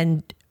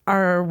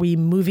are we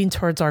moving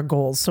towards our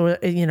goals? So,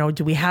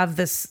 do we have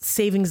this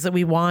savings that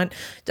we want?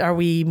 Are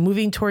we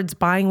moving towards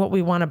buying what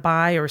we want to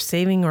buy or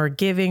saving or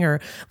giving,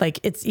 or like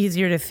it's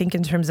easier to think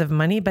in terms of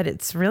money, but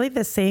it's really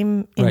the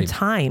same in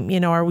time.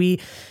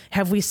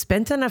 Have we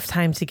spent enough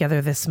time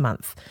together this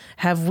month?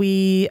 Have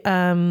we,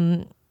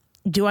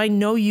 do I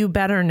know you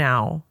better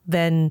now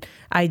than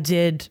I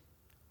did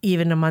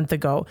even a month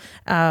ago?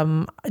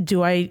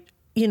 Do I,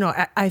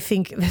 I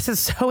think this is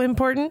so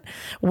important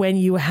when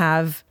you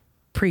have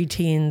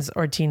preteens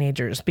or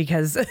teenagers,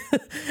 because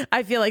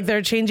I feel like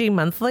they're changing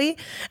monthly.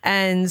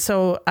 And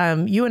so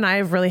you and I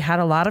have really had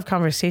a lot of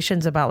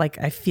conversations about, like,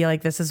 I feel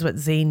like this is what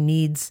Zane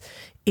needs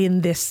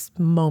in this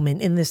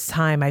moment, in this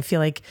time. I feel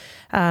like,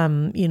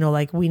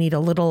 like we need a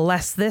little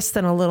less this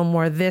than a little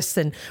more this.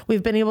 And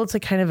we've been able to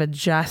kind of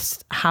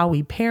adjust how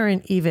we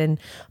parent even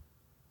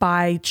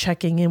by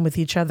checking in with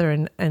each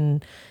other.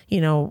 And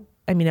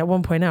at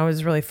one point I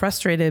was really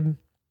frustrated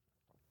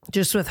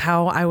just with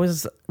how I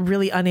was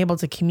really unable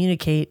to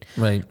communicate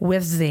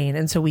with Zane.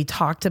 And so we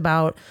talked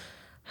about,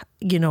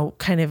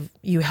 kind of,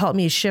 you helped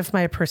me shift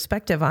my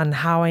perspective on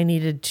how I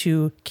needed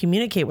to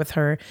communicate with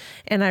her.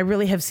 And I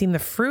really have seen the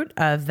fruit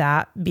of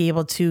that, be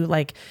able to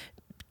like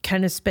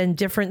kind of spend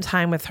different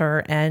time with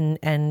her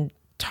and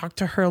talk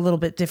to her a little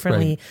bit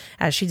differently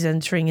as she's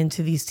entering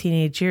into these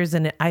teenage years.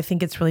 And I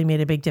think it's really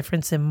made a big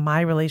difference in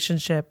my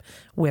relationship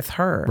with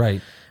her.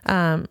 Right.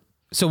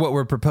 So what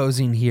we're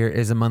proposing here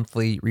is a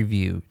monthly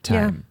review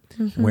time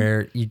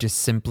where you just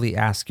simply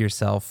ask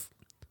yourself,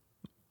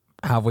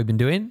 how have we been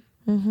doing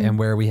and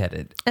where are we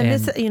headed? And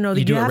this, you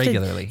do it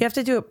regularly. You have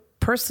to do it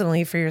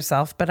personally for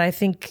yourself, but I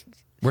think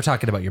we're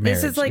talking about your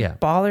marriage. This is like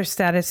baller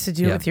status to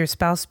do it with your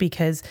spouse,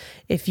 because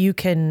if you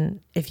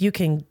can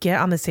get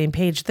on the same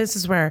page, this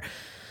is where,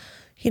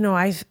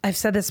 I've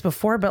said this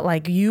before, but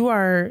like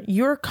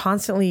you're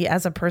constantly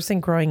as a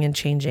person growing and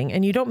changing,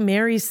 and you don't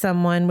marry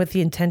someone with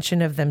the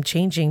intention of them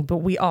changing, but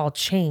we all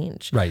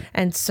change. Right.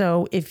 And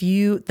so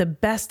the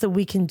best that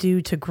we can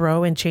do to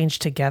grow and change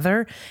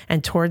together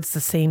and towards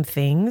the same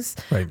things,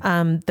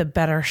 the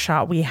better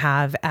shot we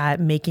have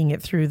at making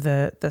it through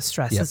the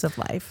stresses of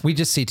life. We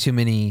just see too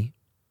many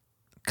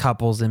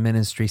couples in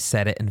ministry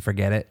set it and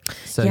forget it.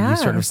 So you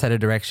sort of set a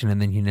direction and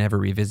then you never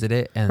revisit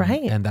it.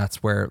 And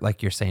that's where,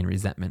 like you're saying,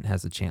 resentment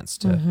has a chance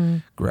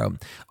to grow.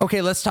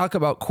 Okay, let's talk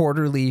about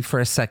quarterly for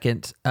a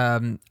second.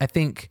 I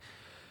think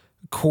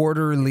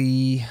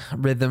quarterly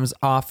rhythms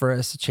offer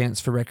us a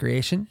chance for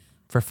recreation,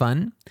 for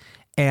fun.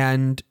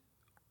 And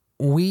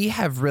we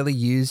have really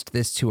used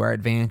this to our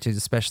advantage,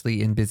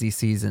 especially in busy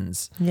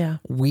seasons. Yeah.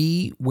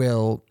 We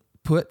will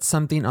put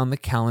something on the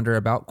calendar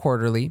about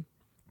quarterly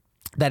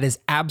that is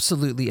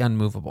absolutely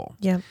unmovable.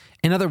 Yeah.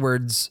 In other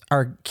words,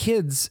 our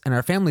kids and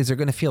our families are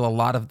going to feel a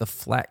lot of the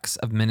flex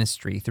of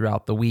ministry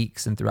throughout the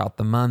weeks and throughout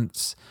the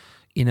months.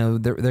 They're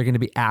going to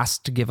be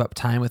asked to give up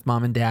time with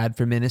mom and dad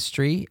for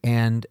ministry,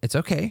 and it's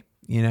okay.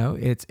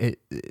 If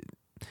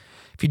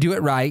you do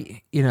it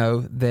right,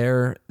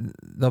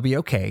 they'll be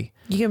okay.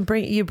 You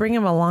bring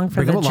them along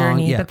for the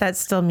journey, but that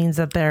still means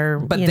that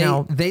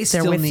they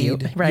still with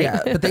need you, right?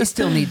 Yeah, but they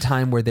still need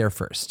time where they're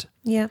first.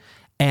 Yeah.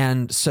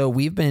 And so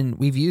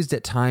we've used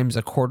at times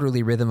a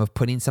quarterly rhythm of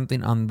putting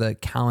something on the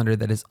calendar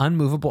that is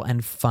unmovable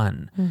and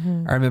fun.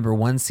 I remember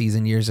one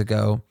season years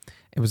ago,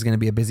 it was going to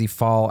be a busy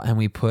fall, and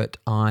we put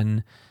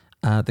on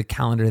the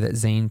calendar that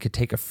Zane could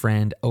take a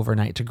friend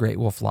overnight to Great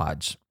Wolf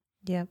Lodge.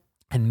 Yeah.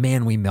 And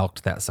man, we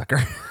milked that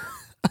sucker.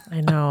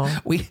 I know.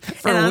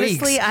 Honestly,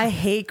 weeks. I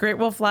hate Great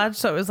Wolf Lodge,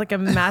 so it was like a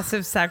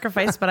massive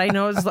sacrifice, but I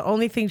know it was the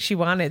only thing she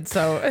wanted.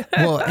 So,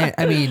 well,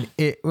 I mean,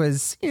 it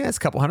was, it's a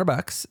couple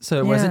 $100, so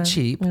it wasn't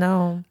cheap.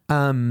 No.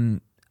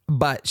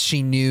 But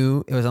she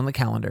knew it was on the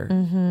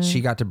calendar. She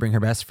got to bring her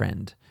best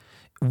friend.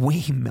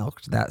 We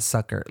milked that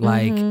sucker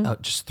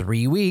just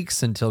 3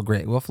 weeks until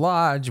Great Wolf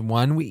Lodge,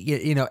 1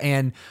 week,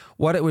 and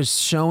what it was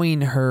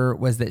showing her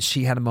was that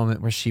she had a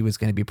moment where she was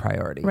going to be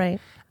priority. Right.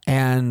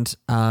 And,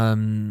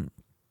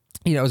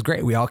 it was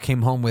great. We all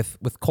came home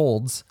with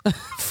colds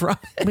from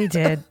it. We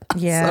did.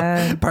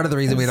 Yeah. So part of the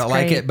reason we don't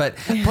like it, but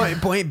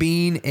point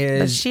being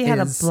is... But she had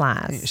a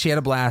blast. She had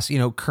a blast.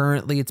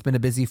 Currently it's been a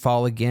busy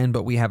fall again,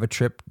 but we have a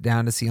trip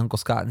down to see Uncle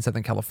Scott in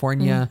Southern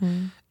California,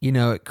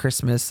 at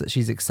Christmas that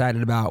she's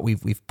excited about.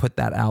 We've put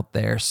that out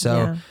there.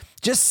 So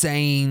just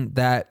saying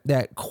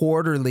that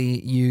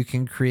quarterly you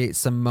can create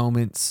some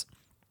moments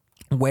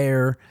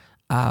where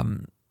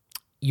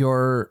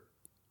your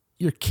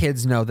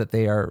kids know that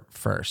they are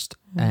first,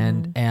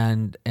 and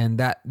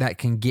that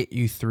can get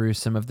you through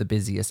some of the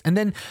busiest. And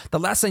then the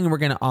last thing we're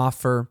going to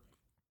offer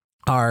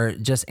are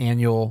just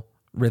annual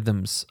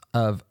rhythms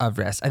of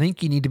rest. I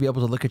think you need to be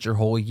able to look at your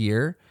whole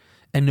year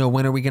and know,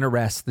 when are we going to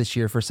rest this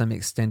year for some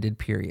extended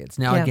periods?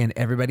 Now, again,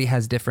 everybody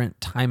has different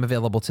time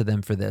available to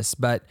them for this,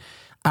 but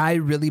I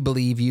really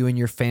believe you and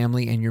your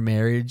family and your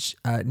marriage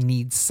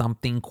need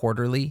something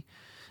quarterly.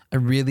 I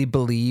really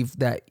believe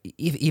that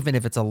even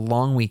if it's a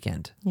long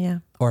weekend,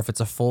 or if it's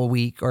a full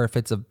week, or if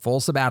it's a full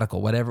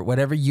sabbatical,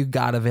 whatever you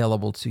got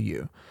available to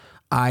you,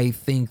 I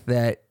think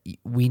that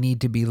we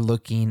need to be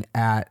looking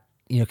at,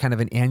 kind of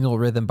an annual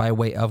rhythm by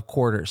way of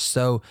quarters.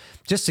 So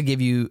just to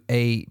give you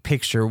a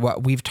picture,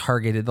 what we've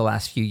targeted the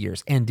last few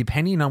years, and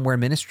depending on where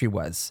ministry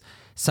was,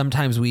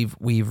 sometimes we've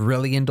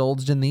really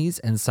indulged in these,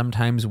 and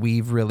sometimes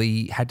we've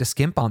really had to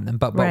skimp on them,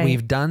 but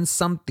we've done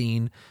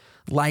something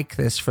like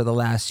this for the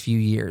last few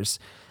years.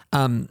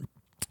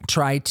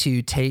 try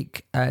to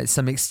take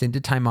some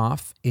extended time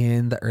off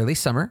in the early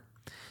summer,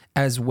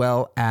 as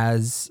well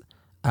as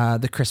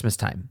the Christmas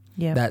time.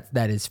 Yeah.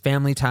 That is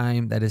family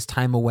time. That is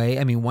time away.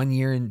 I mean, one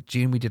year in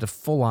June, we did a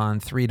full-on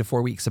 3 to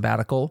 4 week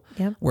sabbatical,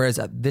 whereas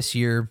this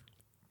year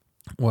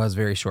was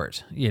very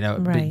short,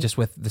 just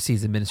with the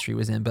season ministry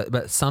was in.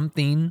 But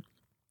something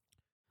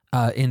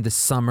in the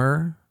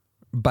summer,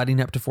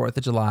 budding up to 4th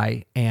of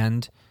July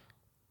and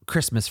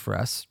Christmas for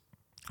us,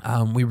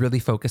 we really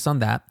focus on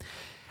that.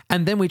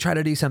 And then we try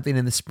to do something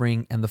in the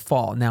spring and the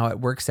fall. Now it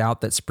works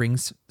out that spring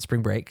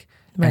break.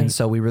 Right. And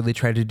so we really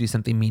try to do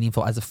something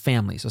meaningful as a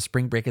family. So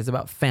spring break is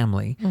about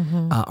family.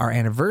 Our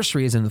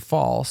anniversary is in the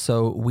fall.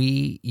 So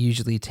we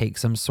usually take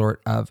some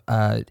sort of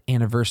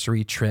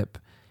anniversary trip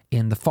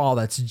in the fall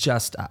that's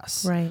just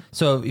us. Right.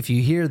 So if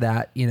you hear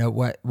that,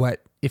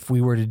 what if we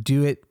were to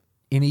do it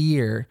in a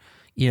year,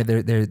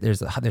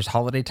 there's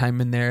holiday time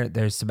in there,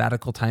 there's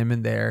sabbatical time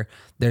in there,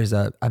 there's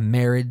a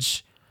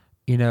marriage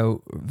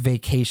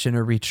vacation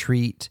or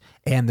retreat,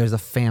 and there's a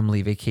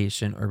family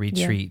vacation or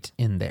retreat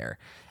in there.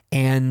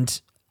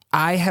 And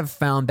I have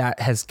found that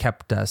has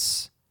kept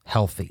us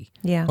healthy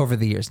over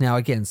the years. Now,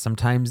 again,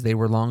 sometimes they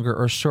were longer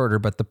or shorter,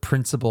 but the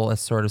principle has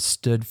sort of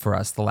stood for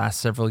us the last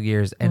several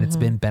years, and it's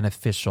been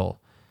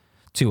beneficial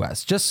to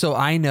us. Just so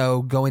I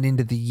know going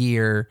into the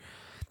year,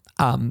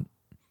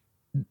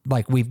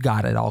 like we've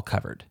got it all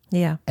covered.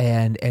 Yeah.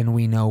 And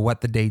we know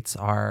what the dates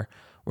are,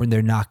 when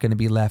they're not going to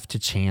be left to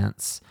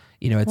chance.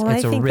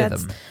 It's a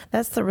rhythm.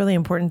 That's the really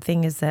important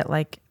thing, is that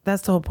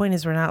that's the whole point,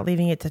 is we're not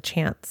leaving it to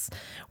chance.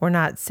 We're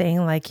not saying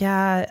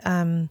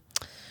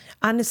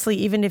honestly,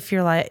 even if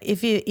you're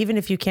even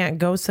if you can't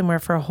go somewhere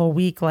for a whole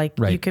week,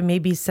 you can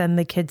maybe send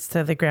the kids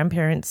to the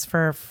grandparents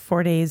for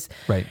 4 days.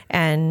 Right.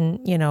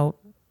 And,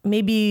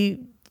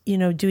 maybe,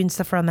 doing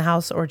stuff around the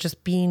house, or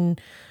just being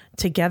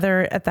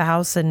together at the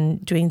house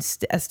and doing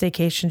a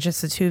staycation,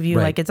 just the two of you.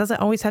 Right. It doesn't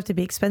always have to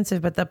be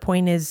expensive, but the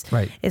point is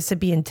to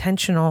be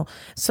intentional.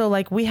 So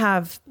we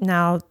have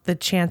now the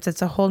chance,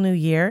 it's a whole new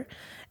year,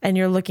 and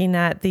you're looking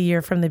at the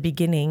year from the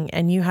beginning,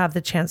 and you have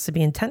the chance to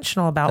be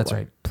intentional about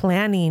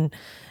planning,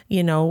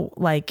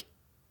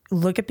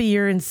 look at the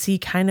year and see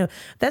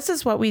this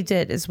is what we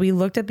did, is we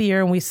looked at the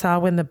year and we saw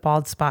when the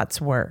bald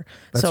spots were.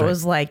 That's so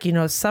right. It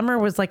was summer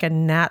was a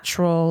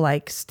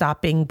natural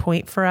stopping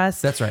point for us.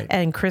 That's right.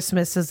 And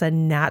Christmas is a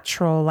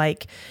natural,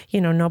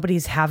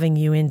 nobody's having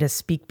you in to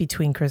speak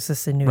between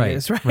Christmas and New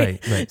Year's, right?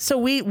 Right. So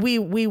we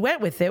went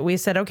with it. We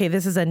said, okay,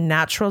 this is a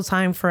natural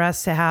time for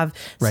us to have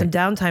some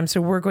downtime. So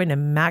we're going to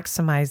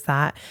maximize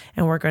that,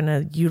 and we're going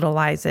to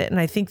utilize it. And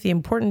I think the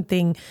important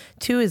thing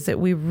too is that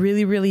we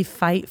really, really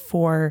fight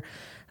for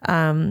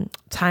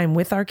time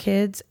with our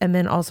kids, and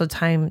then also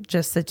time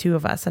just the two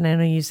of us. And I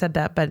know you said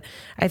that, but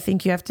I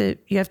think you have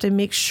to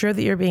make sure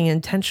that you're being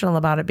intentional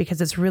about it,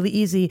 because it's really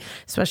easy,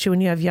 especially when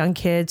you have young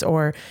kids,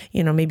 or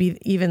maybe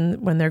even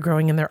when they're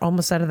growing and they're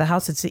almost out of the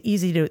house. It's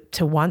easy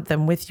to want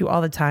them with you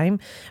all the time,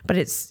 but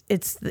it's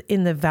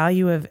in the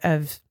value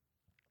of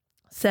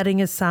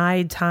setting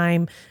aside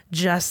time,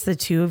 just the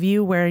two of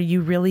you, where you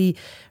really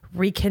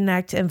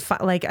reconnect.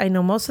 And I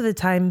know most of the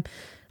time,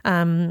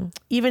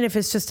 even if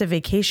it's just a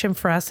vacation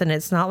for us, and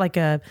it's not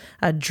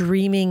a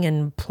dreaming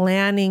and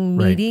planning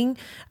meeting,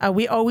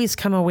 we always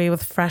come away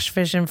with fresh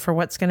vision for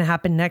what's going to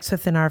happen next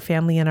within our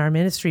family and our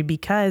ministry,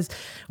 because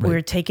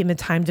we're taking the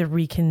time to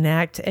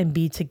reconnect and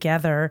be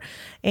together.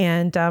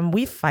 And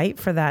we fight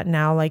for that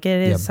now. It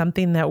is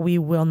something that we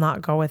will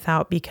not go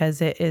without, because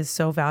it is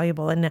so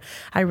valuable. And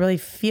I really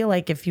feel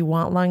like if you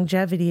want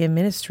longevity in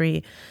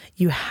ministry,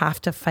 you have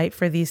to fight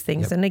for these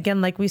things. And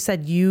again, like we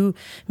said, you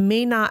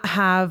may not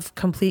have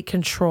complete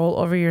control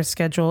over your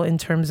schedule in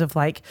terms of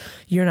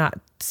you're not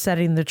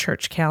setting the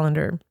church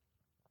calendar,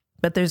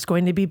 but there's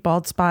going to be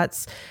bald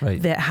spots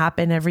that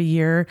happen every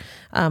year,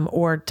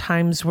 or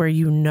times where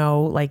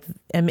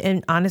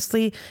and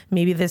honestly,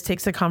 maybe this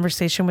takes a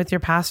conversation with your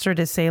pastor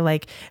to say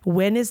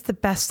when is the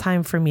best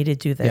time for me to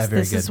do this?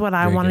 This is what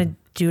I want to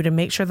do to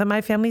make sure that my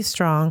family's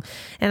strong.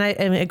 And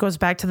it goes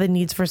back to the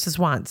needs versus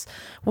wants.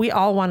 We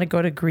all want to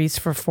go to Greece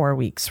for 4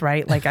 weeks,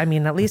 right?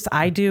 At least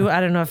I do.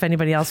 I don't know if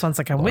anybody else wants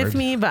to come with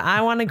me, but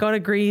I want to go to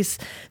Greece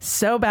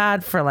so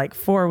bad for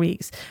 4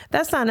 weeks.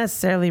 That's not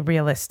necessarily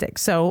realistic.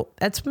 So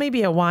that's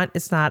maybe a want.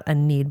 It's not a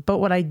need. But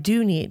what I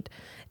do need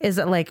is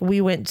that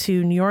we went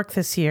to New York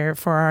this year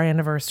for our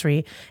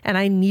anniversary, and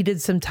I needed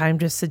some time,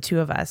 just the two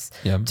of us,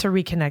 to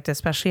reconnect,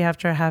 especially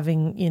after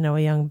having, a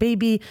young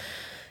baby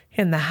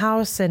in the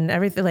house and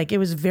everything. It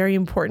was very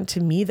important to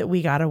me that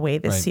we got away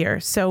this year.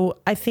 So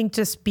I think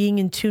just being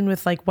in tune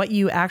with what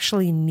you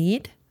actually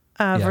need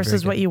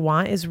versus what you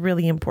want is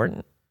really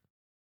important.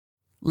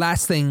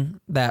 Last thing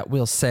that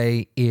we'll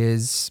say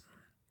is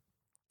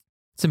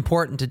it's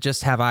important to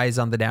just have eyes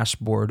on the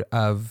dashboard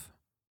of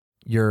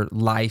your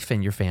life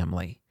and your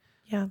family.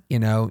 Yeah.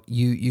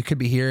 You could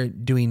be here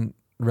doing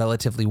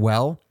relatively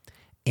well,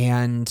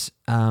 and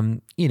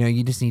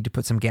you just need to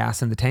put some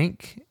gas in the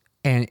tank,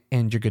 and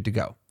you're good to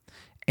go.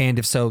 And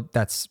if so,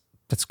 that's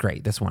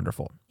great. That's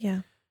wonderful.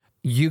 Yeah.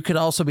 You could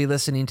also be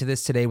listening to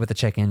this today with the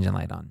check engine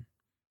light on,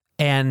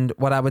 And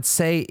what I would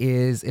say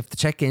is if the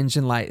check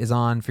engine light is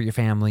on for your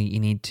family, you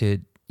need to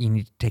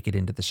take it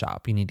into the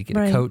shop. You need to get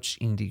a coach.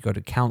 You need to go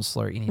to a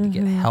counselor. You need to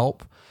get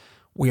help.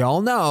 We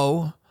all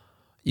know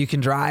you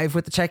can drive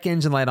with the check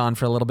engine light on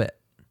for a little bit.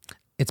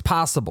 It's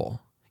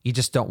possible. You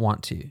just don't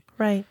want to.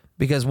 Right.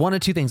 Because one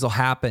of two things will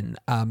happen.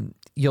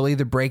 You'll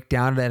either break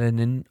down at an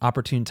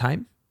inopportune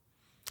time,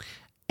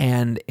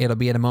 and it'll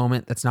be at a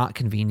moment that's not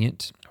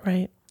convenient.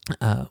 Right.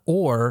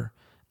 Or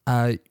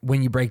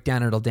when you break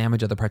down, it'll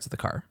damage other parts of the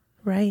car.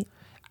 Right.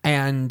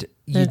 And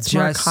it's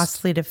more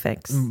costly to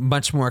fix.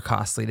 Much more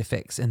costly to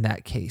fix in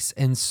that case.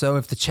 And so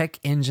if the check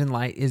engine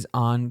light is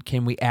on,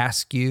 can we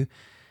ask you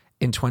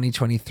in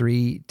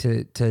 2023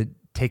 to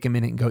take a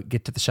minute and go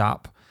get to the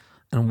shop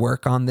and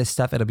work on this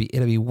stuff? It'll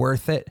be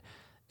worth it.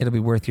 It'll be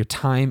worth your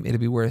time. It'll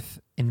be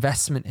worth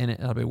investment in it.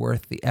 It'll be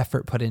worth the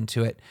effort put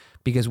into it,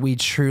 because we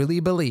truly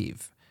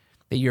believe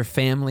that your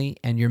family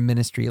and your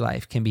ministry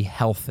life can be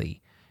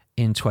healthy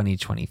in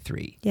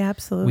 2023. Yeah,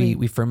 absolutely.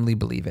 We firmly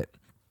believe it.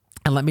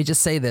 And let me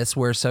just say this,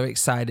 we're so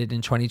excited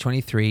in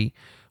 2023.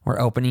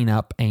 We're opening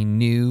up a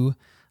new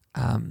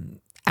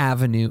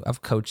avenue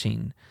of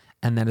coaching,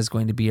 and that is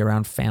going to be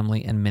around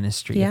family and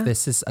ministry. Yeah. If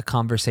this is a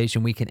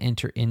conversation we can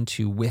enter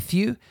into with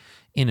you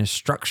in a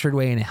structured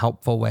way, in a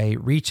helpful way,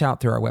 reach out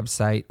through our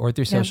website or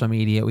through social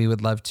media. We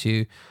would love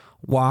to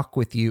walk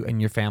with you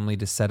and your family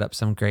to set up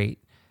some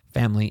great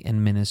family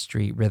and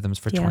ministry rhythms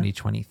for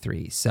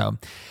 2023. So,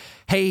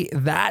 hey,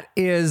 that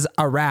is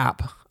a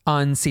wrap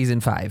on season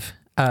 5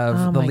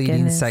 of the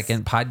Leading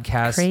Second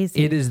podcast.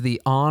 Crazy. It is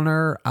the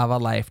honor of a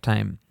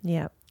lifetime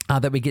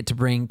that we get to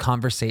bring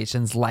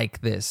conversations like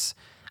this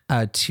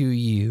to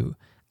you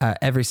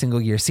every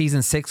single year.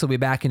 Season 6 will be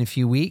back in a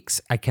few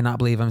weeks. I cannot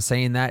believe I'm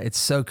saying that. It's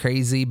so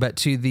crazy. But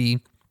to the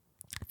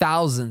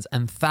thousands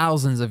and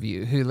thousands of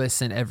you who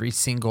listen every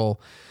single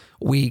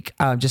week,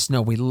 just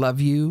know we love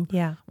you.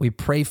 Yeah. We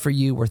pray for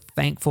you. We're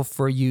thankful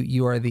for you.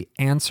 You are the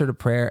answer to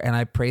prayer. And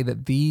I pray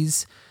that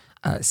these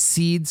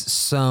seeds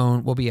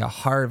sown will be a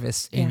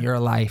harvest in your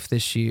life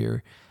this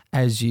year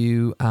as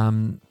you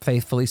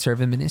faithfully serve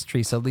in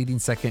ministry. So Leading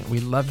Second, we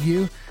love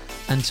you.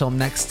 Until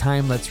next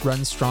time, let's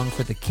run strong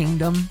for the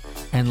kingdom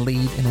and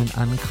lead in an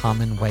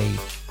uncommon way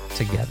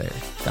together.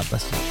 God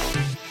bless you.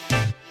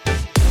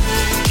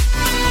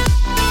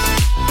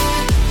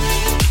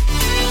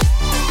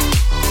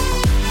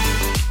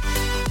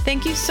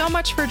 Thank you so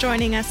much for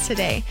joining us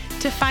today.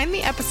 To find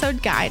the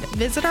episode guide,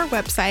 visit our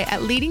website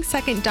at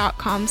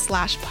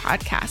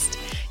leadingsecond.com/podcast.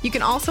 You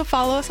can also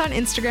follow us on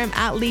Instagram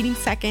at Leading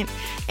Second.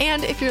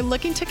 And if you're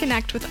looking to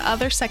connect with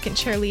other Second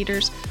Chair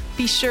leaders,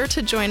 be sure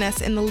to join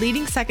us in the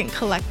Leading Second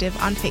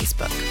Collective on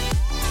Facebook.